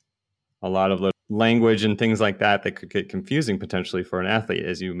there's a lot of language and things like that could get confusing potentially for an athlete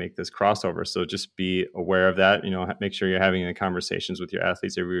as you make this crossover. So just be aware of that. Make sure you're having the conversations with your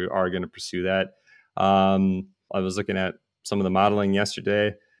athletes if you are going to pursue that. I was looking at some of the modeling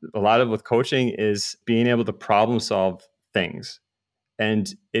yesterday. A lot of with coaching is being able to problem solve things.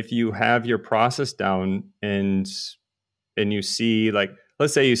 And if you have your process down and you see, like,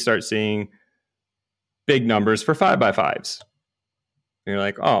 let's say you start seeing big numbers for 5x5s, and you're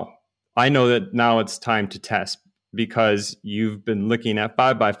like, oh, I know that now it's time to test, because you've been looking at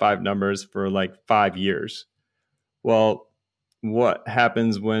 5x5 numbers for like 5 years. Well, what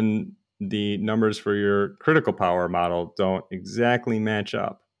happens when the numbers for your critical power model don't exactly match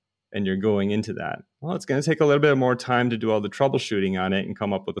up and you're going into that? Well, it's going to take a little bit more time to do all the troubleshooting on it and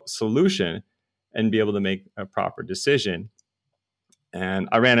come up with a solution and be able to make a proper decision. And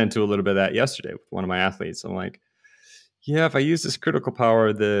I ran into a little bit of that yesterday with one of my athletes. I'm like, yeah, if I use this critical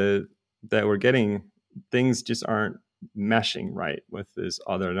power that we're getting, things just aren't meshing right with these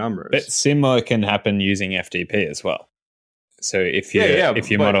other numbers. But similar can happen using FTP as well. So if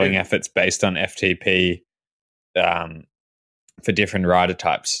you're modeling efforts based on FTP for different rider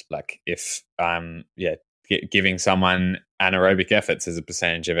types, like if giving someone anaerobic efforts as a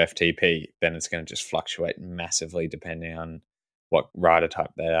percentage of FTP, then it's going to just fluctuate massively depending on what rider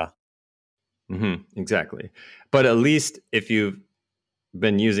type they are. Mm-hmm, exactly. But at least if you've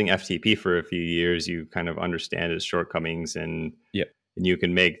been using FTP for a few years, you kind of understand its shortcomings, and you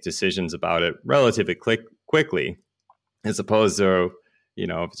can make decisions about it relatively quickly, as opposed to,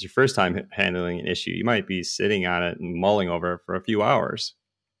 if it's your first time handling an issue, you might be sitting on it and mulling over it for a few hours.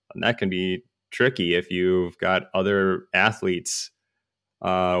 And that can be tricky if you've got other athletes'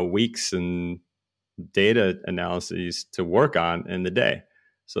 weeks and data analyses to work on in the day.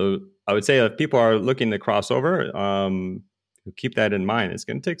 So I would say if people are looking to cross over, keep that in mind. It's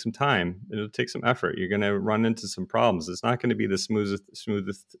going to take some time. It'll take some effort. You're going to run into some problems. It's not going to be the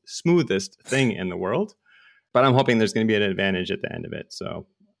smoothest thing in the world, but I'm hoping there's going to be an advantage at the end of it. So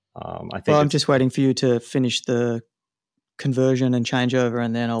I think I'm just waiting for you to finish the conversion and changeover,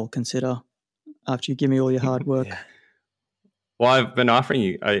 and then I'll consider after you give me all your hard work. Yeah. Well,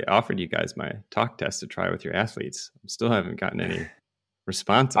 I offered you guys my talk test to try with your athletes. I still haven't gotten any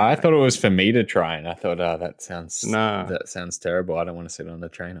response. I thought it was for me to try, and I thought, that sounds terrible. I don't want to sit on the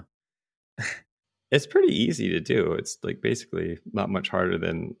trainer. It's pretty easy to do. It's like basically not much harder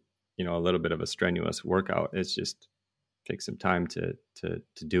than, a little bit of a strenuous workout. It's just takes some time to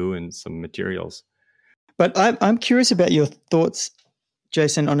do and some materials. But I'm curious about your thoughts,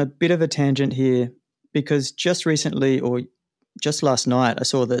 Jason, on a bit of a tangent here, because just recently or just last night, I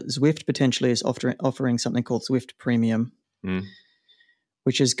saw that Zwift potentially is offering something called Zwift Premium,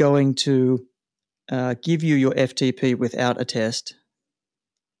 which is going to give you your FTP without a test.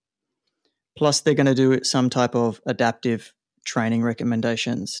 Plus, they're going to do some type of adaptive training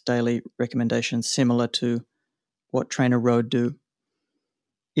recommendations, daily recommendations, similar to what TrainerRoad do.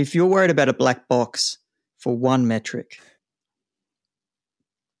 If you're worried about a black box for one metric,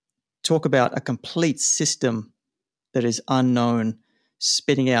 talk about a complete system that is unknown,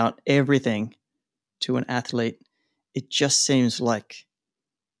 spitting out everything to an athlete. It just seems like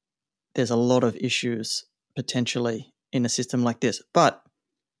there's a lot of issues potentially in a system like this. But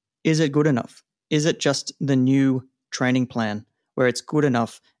is it good enough? Is it just the new training plan where it's good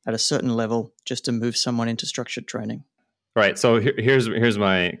enough at a certain level just to move someone into structured training? Right. So here's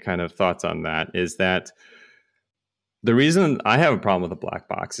my kind of thoughts on that, is that the reason I have a problem with a black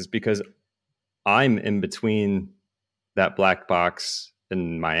box is because I'm in between that black box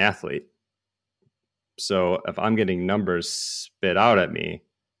and my athlete. So if I'm getting numbers spit out at me,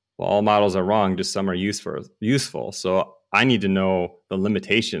 well, all models are wrong, just some are useful. So I need to know the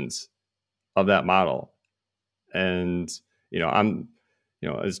limitations of that model. And,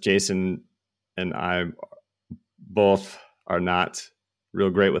 as Jason and I both are not real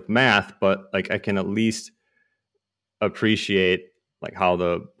great with math, but like I can at least appreciate like how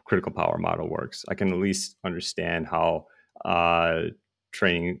the critical power model works. I can at least understand how the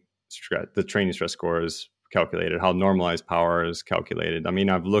training stress score is calculated, how normalized power is calculated. I mean,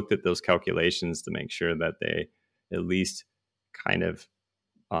 I've looked at those calculations to make sure that they at least kind of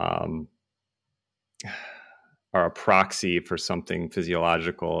are a proxy for something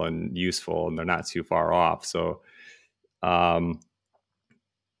physiological and useful, and they're not too far off. So, but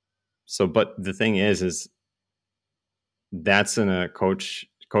the thing is that's in a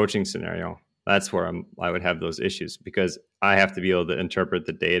coaching scenario. That's where I would have those issues, because I have to be able to interpret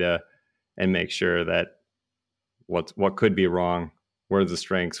the data and make sure that what could be wrong, where's the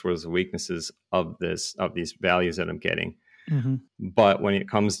strengths, where's the weaknesses of these values that I'm getting. Mm-hmm. But when it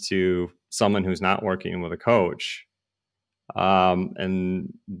comes to someone who's not working with a coach,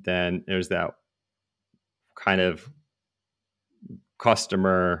 and then there's that kind of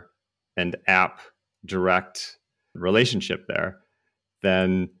customer and app direct relationship there,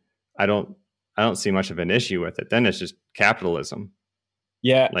 then I don't see much of an issue with it. Then it's just capitalism.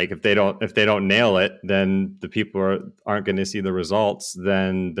 Yeah. Like if they don't nail it, then the people aren't going to see the results,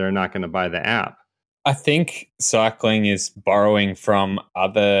 then they're not going to buy the app. I think cycling is borrowing from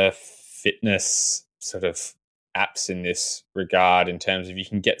other fitness sort of apps in this regard, in terms of you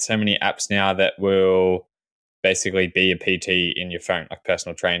can get so many apps now that will basically be a PT in your phone, like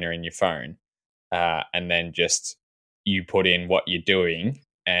personal trainer in your phone. And then just you put in what you're doing.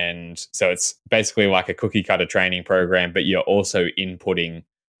 And so it's basically like a cookie cutter training program, but you're also inputting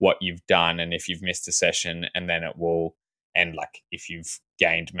what you've done and if you've missed a session, and then it will, and like if you've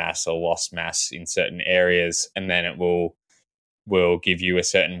gained mass or lost mass in certain areas, and then it will give you a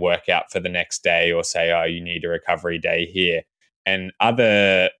certain workout for the next day, or say, oh, you need a recovery day here. And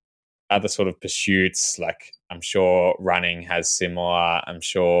other sort of pursuits, like I'm sure running has similar, I'm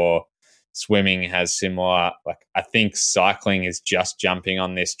sure swimming has similar. Like I think cycling is just jumping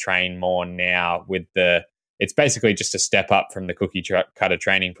on this train more now with it's basically just a step up from the cookie cutter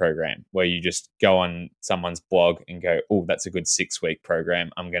training program, where you just go on someone's blog and go, oh, that's a good 6-week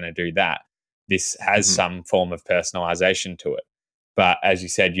program, I'm going to do that. This has some form of personalization to it. But as you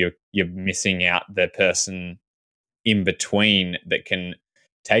said, you're missing out the person in between that can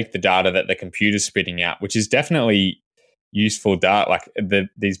take the data that the computer's spitting out, which is definitely useful data. Like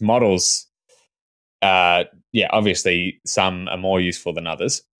these models, obviously some are more useful than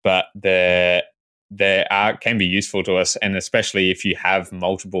others, but can be useful to us, and especially if you have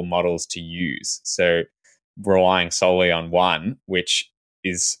multiple models to use. So relying solely on one, which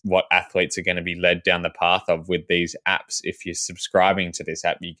is what athletes are going to be led down the path of with these apps. If you're subscribing to this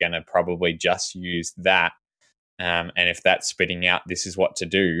app, you're going to probably just use that. And if that's spitting out, this is what to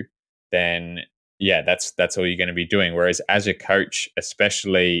do, then that's all you're going to be doing. Whereas as a coach,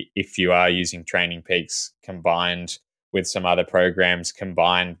 especially if you are using Training Peaks combined with some other programs,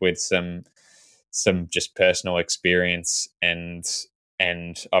 combined with some just personal experience, and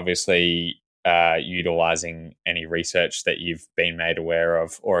obviously utilizing any research that you've been made aware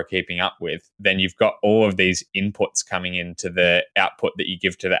of or are keeping up with, then you've got all of these inputs coming into the output that you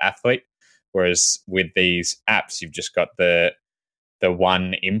give to the athlete. Whereas with these apps, you've just got the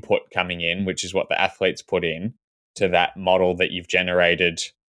one input coming in, which is what the athletes put in to that model that you've generated,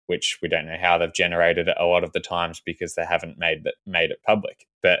 which we don't know how they've generated it a lot of the times because they haven't made it public.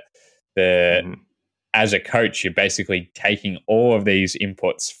 But as a coach, you're basically taking all of these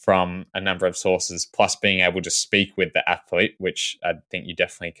inputs from a number of sources, plus being able to speak with the athlete, which I think you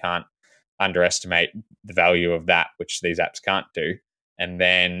definitely can't underestimate the value of that, which these apps can't do. And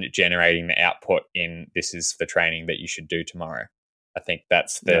then generating the output in, this is the training that you should do tomorrow. I think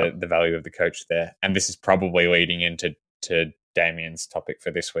that's the value of the coach there. And this is probably leading into Damien's topic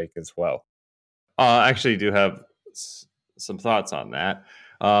for this week as well. I actually do have some thoughts on that.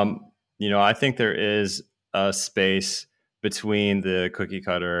 I think there is a space between the cookie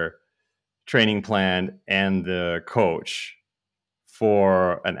cutter training plan and the coach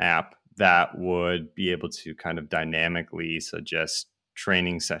for an app that would be able to kind of dynamically suggest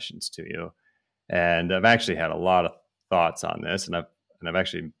training sessions to you. And I've actually had a lot of thoughts on this, and I've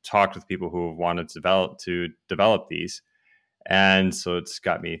actually talked with people who have wanted to develop these, and so it's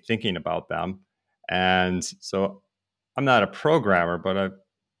got me thinking about them. And so I'm not a programmer, but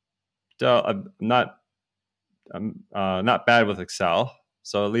I'm not bad with Excel.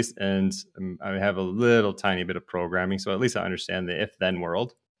 So at least, and I have a little tiny bit of programming, so at least I understand the if-then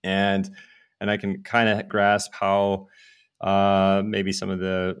world, and I can kind of grasp how maybe some of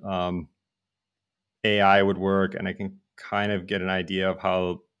the AI would work, and I can kind of get an idea of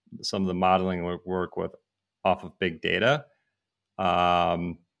how some of the modeling would work off of big data.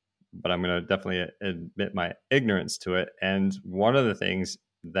 But I'm going to definitely admit my ignorance to it. And one of the things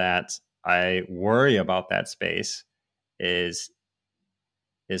that I worry about that space is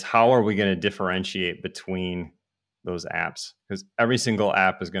how are we going to differentiate between those apps? Because every single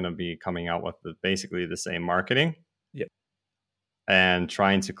app is going to be coming out with basically the same marketing. Yep. And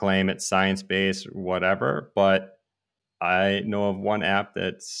trying to claim it's science-based, whatever. But I know of one app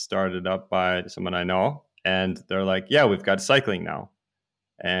that's started up by someone I know, and they're like, yeah, we've got cycling now.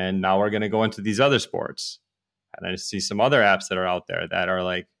 And now we're going to go into these other sports. And I see some other apps that are out there that are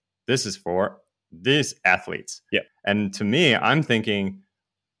like, this is for these athletes. Yeah. And to me, I'm thinking,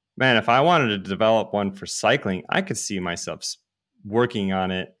 man, if I wanted to develop one for cycling, I could see myself working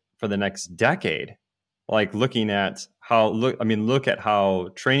on it for the next decade. Like looking at look at how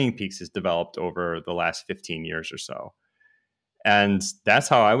Training Peaks has developed over the last 15 years or so. And that's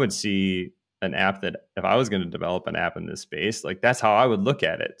how I would see an app, that if I was going to develop an app in this space, like that's how I would look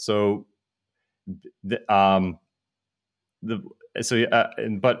at it. So, but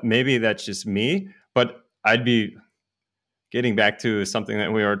maybe that's just me, but getting back to something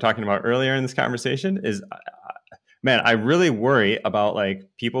that we were talking about earlier in this conversation is, man, I really worry about like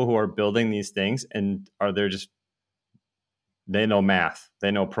people who are building these things and they know math,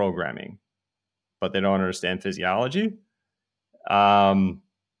 they know programming, but they don't understand physiology.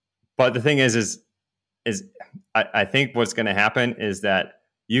 But the thing is I think what's going to happen is that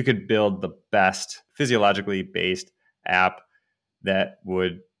you could build the best physiologically based app that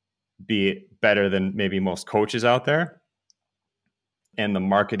would be better than maybe most coaches out there. And the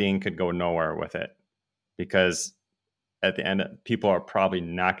marketing could go nowhere with it, because at the end, people are probably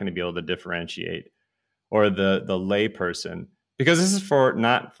not going to be able to differentiate, or the lay person, because this is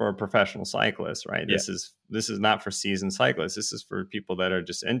not for professional cyclists, right? Yeah. This is not for seasoned cyclists. This is for people that are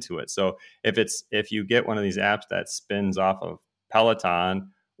just into it. So if you get one of these apps that spins off of Peloton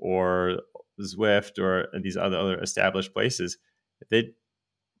or Zwift or these other established places,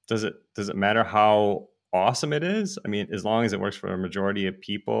 does it matter how awesome it is? I mean, as long as it works for a majority of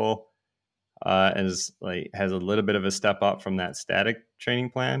people, and has a little bit of a step up from that static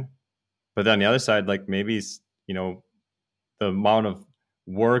training plan. But then on the other side, like maybe, the amount of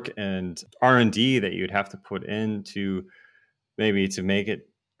work and R&D that you'd have to put into maybe to make it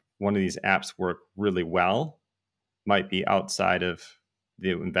one of these apps work really well might be outside of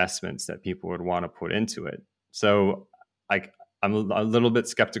the investments that people would want to put into it. So I'm a little bit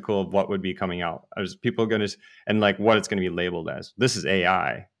skeptical of what would be coming out. Is people going to, and like what it's going to be labeled as? This is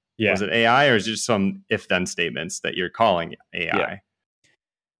AI. Yeah. Was it AI, or is it just some if-then statements that you're calling AI?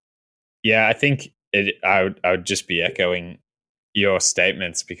 Yeah, I think I would just be echoing your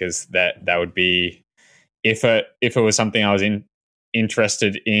statements, because that would be, if it was something I was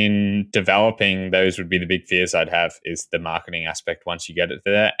interested in developing, those would be the big fears I'd have, is the marketing aspect once you get it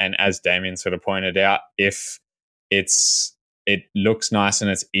there. And as Damien sort of pointed out, if it looks nice and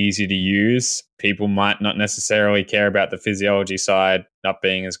it's easy to use, people might not necessarily care about the physiology side not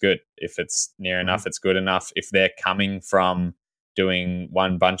being as good. If it's near enough, it's good enough. If they're coming from doing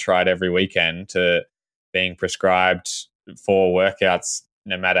one bunch ride every weekend to being prescribed 4 workouts,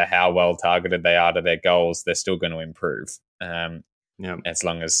 no matter how well targeted they are to their goals, they're still going to improve. As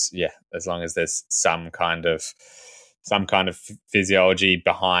long as there's some kind of physiology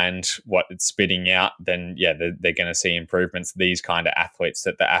behind what it's spitting out, then they're going to see improvements. These kind of athletes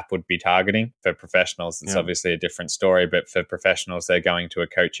that the app would be targeting. For professionals, it's obviously a different story, but for professionals, they're going to a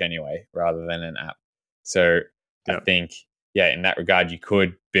coach anyway rather than an app. So I think, in that regard, you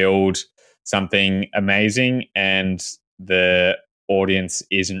could build something amazing and the audience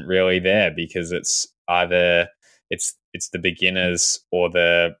isn't really there, because it's either it's the beginners or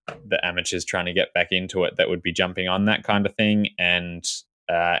the amateurs trying to get back into it that would be jumping on that kind of thing, and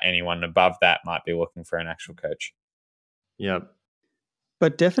anyone above that might be looking for an actual coach. Yeah.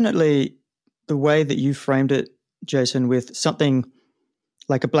 But definitely the way that you framed it, Jason, with something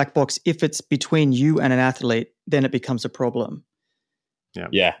like a black box, if it's between you and an athlete, then it becomes a problem.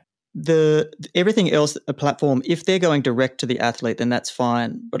 Yeah. Everything else, a platform, if they're going direct to the athlete, then that's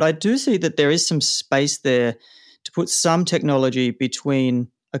fine. But I do see that there is some space there to put some technology between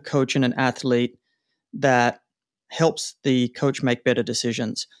a coach and an athlete that helps the coach make better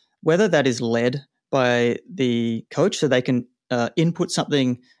decisions, whether that is led by the coach so they can input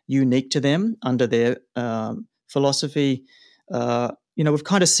something unique to them under their philosophy. We've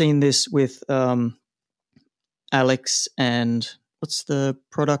kind of seen this with Alex, and what's the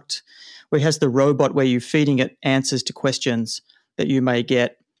product where he has the robot where you're feeding it answers to questions that you may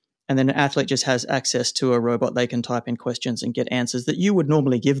get. And then an athlete just has access to a robot. They can type in questions and get answers that you would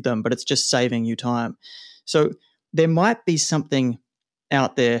normally give them, but it's just saving you time. So there might be something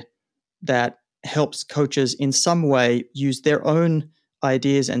out there that helps coaches in some way use their own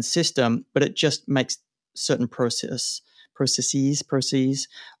ideas and system, but it just makes certain processes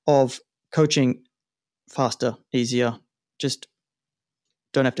of coaching faster, easier, just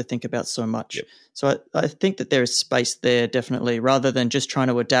don't have to think about so much. Yep. So I think that there is space there, definitely, rather than just trying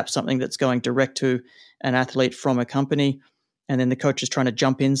to adapt something that's going direct to an athlete from a company, and then the coach is trying to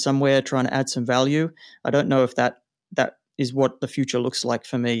jump in somewhere, trying to add some value. I don't know if that is what the future looks like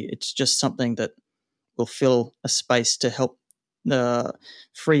for me. It's just something that will fill a space to help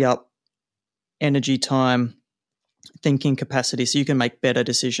free up energy, time, thinking capacity, so you can make better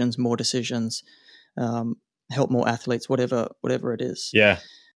decisions, more decisions, help more athletes, whatever it is. Yeah.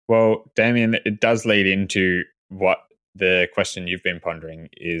 Well, Damien, it does lead into what the question you've been pondering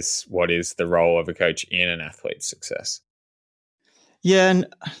is: what is the role of a coach in an athlete's success? Yeah, and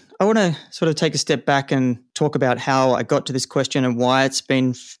I want to sort of take a step back and talk about how I got to this question and why it's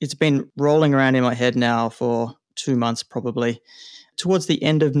been rolling around in my head now for 2 months probably. Towards the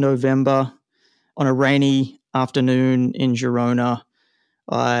end of November, on a rainy afternoon in Girona,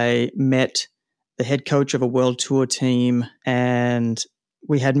 I met the head coach of a world tour team, and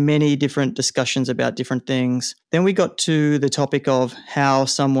we had many different discussions about different things. Then we got to the topic of how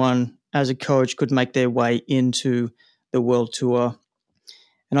someone as a coach could make their way into the world tour.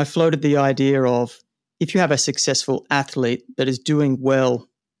 And I floated the idea of, if you have a successful athlete that is doing well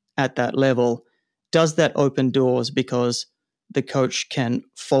at that level, does that open doors because the coach can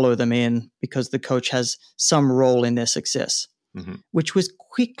follow them in, because the coach has some role in their success? Which was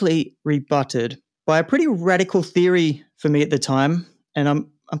quickly rebutted by a pretty radical theory for me at the time, and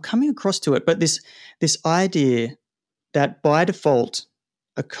I'm coming across to it. But this idea that by default,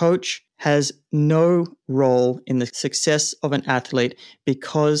 a coach has no role in the success of an athlete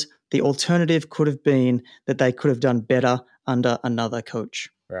because the alternative could have been that they could have done better under another coach.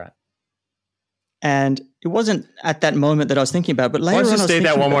 Right. And it wasn't at that moment that I was thinking about it, but later on. Why don't you state state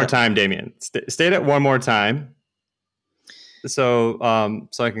that one more time, Damien? State it one more time. So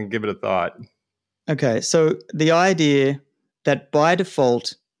I can give it a thought. Okay, so the idea that by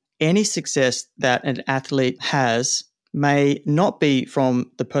default, any success that an athlete has may not be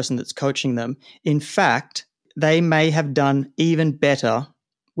from the person that's coaching them. In fact, they may have done even better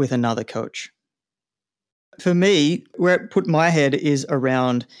with another coach. For me, where it put my head is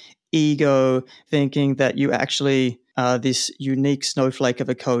around ego, thinking that you actually are this unique snowflake of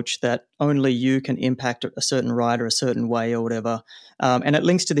a coach that only you can impact a certain rider a certain way or whatever. And it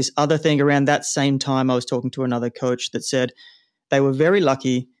links to this other thing. Around that same time, I was talking to another coach that said they were very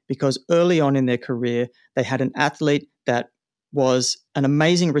lucky because early on in their career, they had an athlete that was an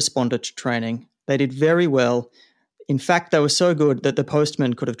amazing responder to training. They did very well. In fact, they were so good that the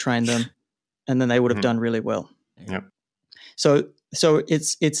postman could have trained them, and then they would have done really well. Yep. So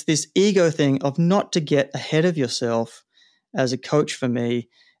it's this ego thing of not to get ahead of yourself as a coach for me,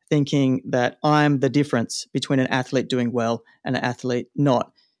 thinking that I'm the difference between an athlete doing well and an athlete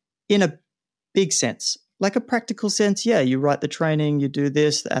not. In a big sense, like a practical sense, yeah, you write the training, you do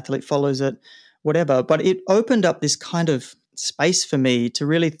this, the athlete follows it, whatever. But it opened up this kind of space for me to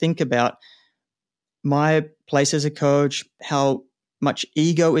really think about my place as a coach, how much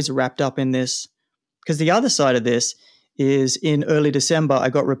ego is wrapped up in this. Because the other side of this is in early December, I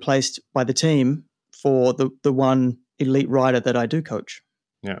got replaced by the team for the one elite rider that I do coach.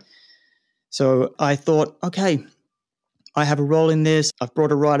 Yeah. So I thought, okay, I have a role in this. I've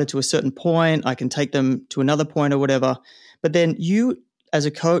brought a rider to a certain point. I can take them to another point or whatever. But then you, as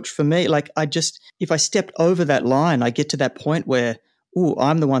a coach, for me, like if I stepped over that line, I get to that point where,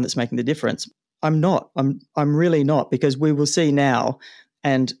 I'm the one that's making the difference. I'm not. I'm really not, because we will see now,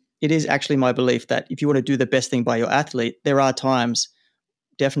 and it is actually my belief that if you want to do the best thing by your athlete, there are times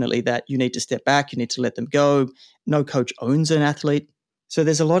definitely that you need to step back, you need to let them go. No coach owns an athlete. So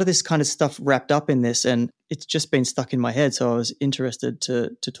there's a lot of this kind of stuff wrapped up in this, and it's just been stuck in my head. So I was interested to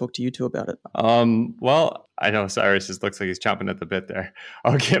talk to you two about it. Well, I know Cyrus looks like he's chomping at the bit there.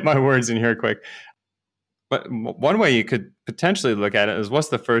 I'll get my words in here quick. But one way you could potentially look at it is, what's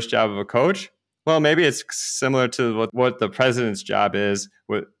the first job of a coach? Well, maybe it's similar to what the president's job is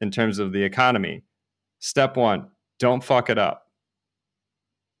in terms of the economy. Step one, don't fuck it up.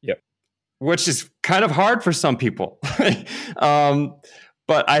 Yep. Which is kind of hard for some people.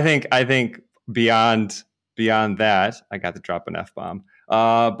 But I think beyond that, I got to drop an F-bomb.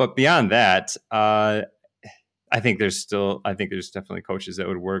 But beyond that, I think there's definitely coaches that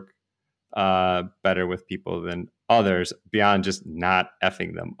would work better with people than others, beyond just not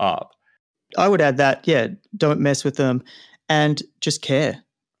effing them up. I would add that, don't mess with them and just care.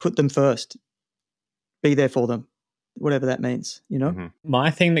 Put them first. Be there for them, whatever that means, you know? Mm-hmm.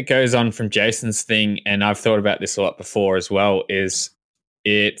 My thing that goes on from Jason's thing, and I've thought about this a lot before as well, is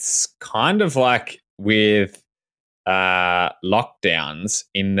it's kind of like with lockdowns,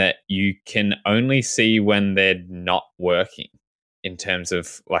 in that you can only see when they're not working, in terms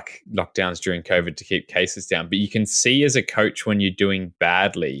of like lockdowns during COVID to keep cases down. But you can see as a coach when you're doing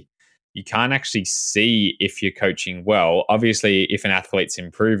badly. You can't actually see if you're coaching well. Obviously, if an athlete's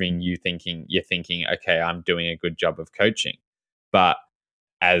improving, you're thinking, okay, I'm doing a good job of coaching. But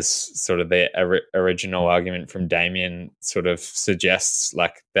as sort of the original argument from Damien sort of suggests,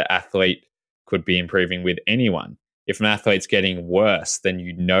 like the athlete could be improving with anyone. If an athlete's getting worse, then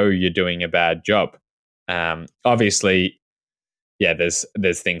you know you're doing a bad job. Obviously, there's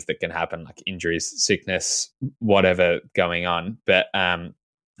things that can happen, like injuries, sickness, whatever going on. But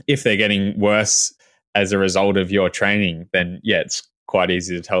if they're getting worse as a result of your training, then it's quite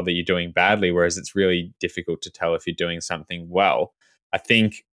easy to tell that you're doing badly, whereas it's really difficult to tell if you're doing something well. I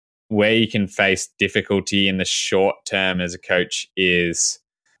think where you can face difficulty in the short term as a coach is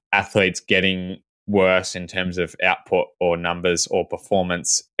athletes getting worse in terms of output or numbers or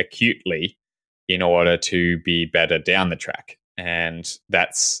performance acutely in order to be better down the track. And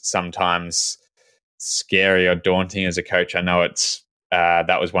that's sometimes scary or daunting as a coach. I know it's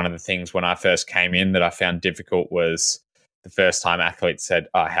that was one of the things when I first came in that I found difficult, was the first time athletes said,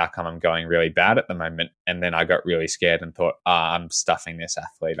 "Oh, how come I'm going really bad at the moment?" And then I got really scared and thought, I'm stuffing this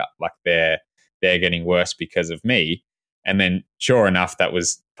athlete up. Like they're getting worse because of me. And then sure enough, that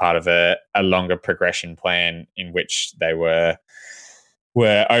was part of a longer progression plan in which they were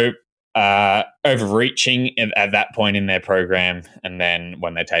overreaching at that point in their program. And then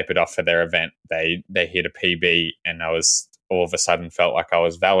when they tapered off for their event, they hit a PB, and I was all of a sudden felt like I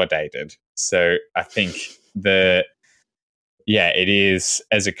was validated. So I think it is,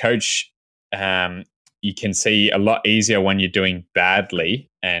 as a coach, you can see a lot easier when you're doing badly,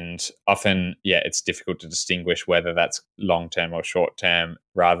 and often, it's difficult to distinguish whether that's long-term or short-term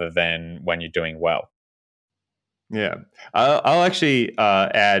rather than when you're doing well. Yeah. I'll actually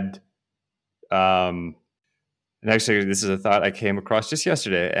add, and actually this is a thought I came across just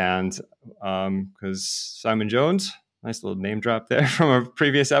yesterday, and because Simon Jones, nice little name drop there from a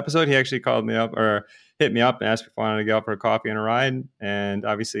previous episode, he actually called me up or hit me up and asked if I wanted to go out for a coffee and a ride. And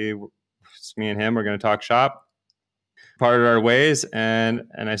obviously it's me and him, we're going to talk shop, parted our ways. And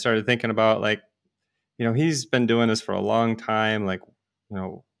I started thinking about, like, he's been doing this for a long time. Like,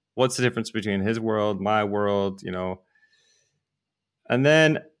 what's the difference between his world, my world, And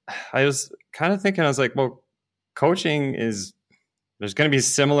then I was kind of thinking, I was like, well, coaching there's going to be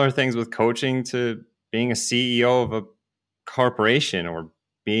similar things with coaching to being a CEO of a corporation or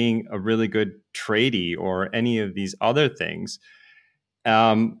being a really good tradie or any of these other things.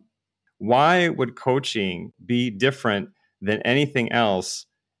 Why would coaching be different than anything else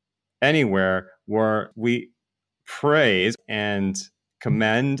anywhere where we praise and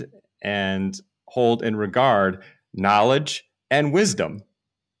commend and hold in regard knowledge and wisdom?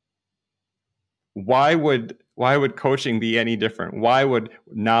 Why would coaching be any different? Why would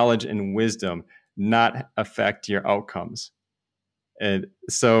knowledge and wisdom not affect your outcomes? And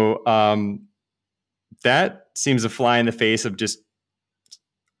so that seems to fly in the face of just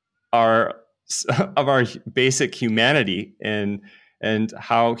our basic humanity and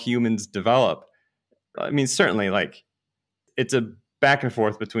how humans develop. I mean, certainly, like, it's a back and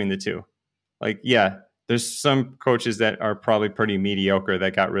forth between the two. Like, there's some coaches that are probably pretty mediocre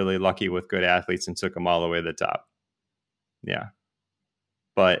that got really lucky with good athletes and took them all the way to the top. Yeah.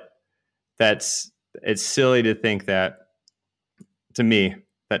 But it's silly to think that, to me,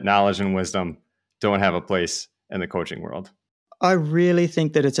 that knowledge and wisdom don't have a place in the coaching world. I really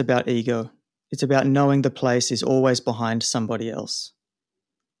think that it's about ego. It's about knowing the place is always behind somebody else.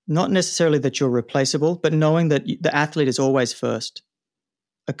 Not necessarily that you're replaceable, but knowing that the athlete is always first.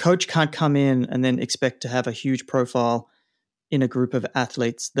 A coach can't come in and then expect to have a huge profile in a group of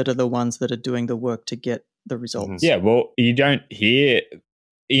athletes that are the ones that are doing the work to get the results. Yeah, well, you don't hear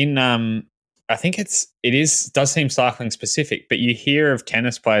in I think does seem cycling specific, but you hear of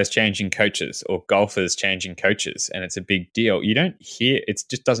tennis players changing coaches or golfers changing coaches, and it's a big deal. You don't hear, it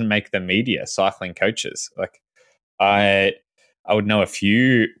just doesn't make the media, cycling coaches. Like, I would know a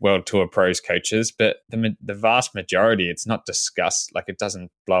few World Tour pros coaches, but the vast majority, it's not discussed. Like, it doesn't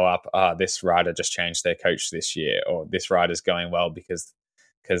blow up, this rider just changed their coach this year, or this rider's going well because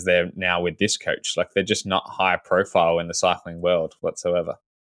they're now with this coach. Like, they're just not high profile in the cycling world whatsoever.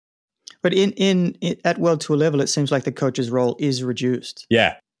 But at World Tour level, it seems like the coach's role is reduced.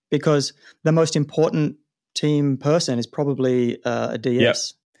 Yeah. Because the most important team person is probably a DS. Yep.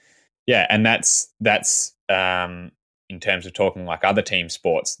 Yeah, and that's in terms of talking like other team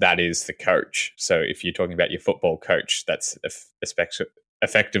sports, that is the coach. So if you're talking about your football coach, that's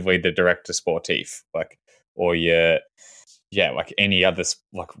effectively the director sportif, like, or like any other,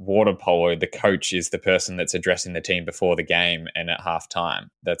 like water polo, the coach is the person that's addressing the team before the game and at halftime.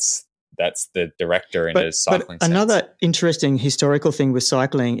 That's the director in a cycling sense. Another interesting historical thing with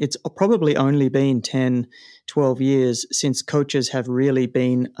cycling, it's probably only been 10, 12 years since coaches have really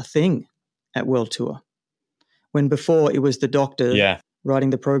been a thing at World Tour. When before it was the doctor writing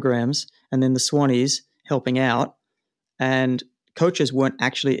the programs and then the Swannies helping out, and coaches weren't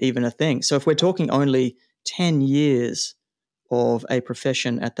actually even a thing. So if we're talking only 10 years of a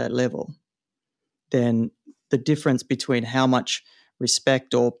profession at that level, then the difference between how much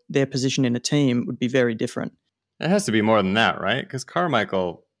respect or their position in a team would be very different. It has to be more than that, right? Because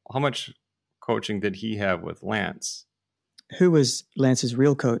Carmichael, how much coaching did he have with Lance? Who was Lance's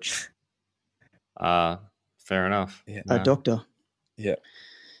real coach? Fair enough. A doctor. Yeah.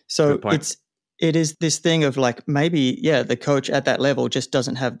 So it is this thing of like maybe, the coach at that level just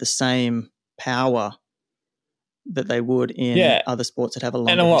doesn't have the same power that they would in other sports that have a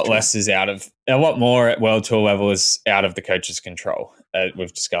longer and a lot history. less is a lot more at World Tour level is out of the coach's control.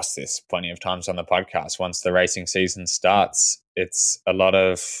 We've discussed this plenty of times on the podcast. Once the racing season starts, it's a lot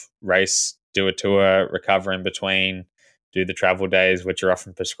of race, do a tour, recover in between, do the travel days, which are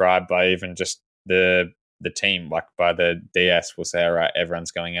often prescribed by even just the team, like by the DS will say, all right,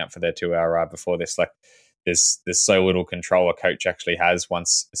 everyone's going out for their 2-hour ride before this. Like there's so little control a coach actually has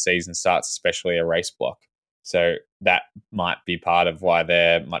once a season starts, especially a race block. So that might be part of why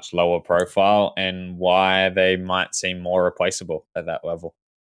they're much lower profile and why they might seem more replaceable at that level.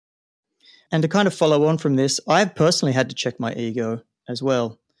 And to kind of follow on from this, I've personally had to check my ego as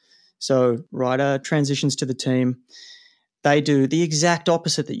well. So rider transitions to the team. They do the exact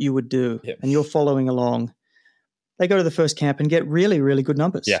opposite that you would do, and you're following along. They go to the first camp and get really, really good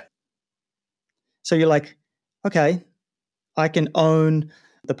numbers. Yeah. So you're like, okay, I can own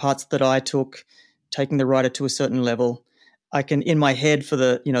the parts that I took, taking the rider to a certain level. I can, in my head for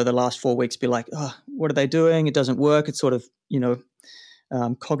the last 4 weeks, be like, oh, what are they doing? It doesn't work. It's sort of,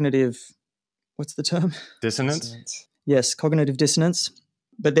 cognitive, what's the term? Dissonance? Yes, cognitive dissonance.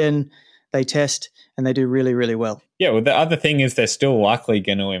 But then they test and they do really, really well. Yeah, well, the other thing is they're still likely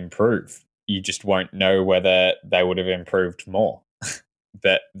going to improve. You just won't know whether they would have improved more.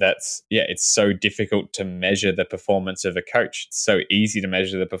 It's so difficult to measure the performance of a coach. It's so easy to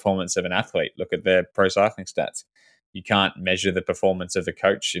measure the performance of an athlete. Look at their pro cycling stats. You can't measure the performance of a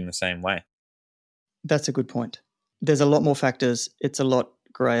coach in the same way. That's a good point. There's a lot more factors. It's a lot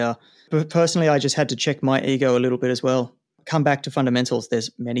grayer. But personally, I just had to check my ego a little bit as well. Come back to fundamentals. There's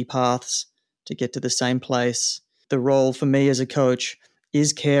many paths to get to the same place. The role for me as a coach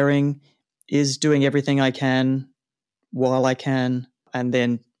is caring, is doing everything I can while I can, and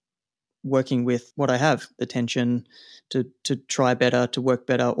then working with what I have, the tension to try better, to work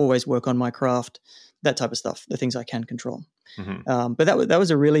better, always work on my craft, that type of stuff, the things I can control. Mm-hmm. But that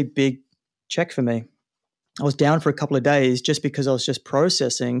was a really big check for me. I was down for a couple of days just because I was just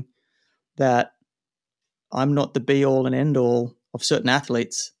processing that I'm not the be-all and end-all of certain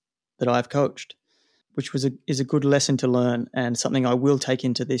athletes that I've coached, which is a good lesson to learn and something I will take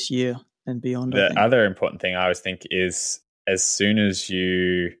into this year and beyond. The other important thing I always think is as soon as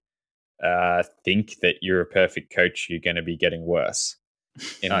you think that you're a perfect coach, you're going to be getting worse.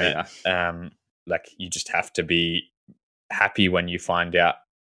 Like you just have to be happy when you find out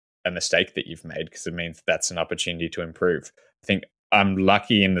a mistake that you've made, because it means that's an opportunity to improve. I think I'm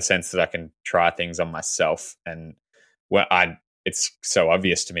lucky in the sense that I can try things on myself, and it's so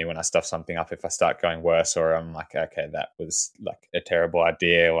obvious to me when I stuff something up if I start going worse, or I'm like, okay, that was like a terrible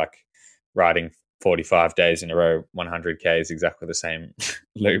idea, like riding 45 days in a row, 100K is exactly the same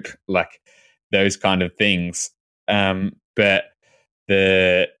loop, like those kind of things. But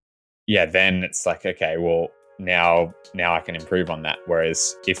then it's like, okay, well, now I can improve on that.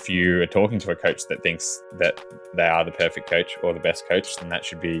 Whereas if you are talking to a coach that thinks that they are the perfect coach or the best coach, then that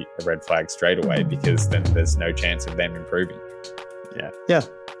should be a red flag straight away, because then there's no chance of them improving. Yeah.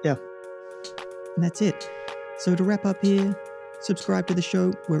 And that's it. So to wrap up here, subscribe to the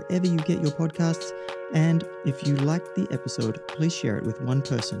show wherever you get your podcasts. And if you liked the episode, please share it with one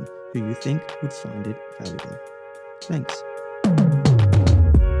person who you think would find it valuable. Thanks.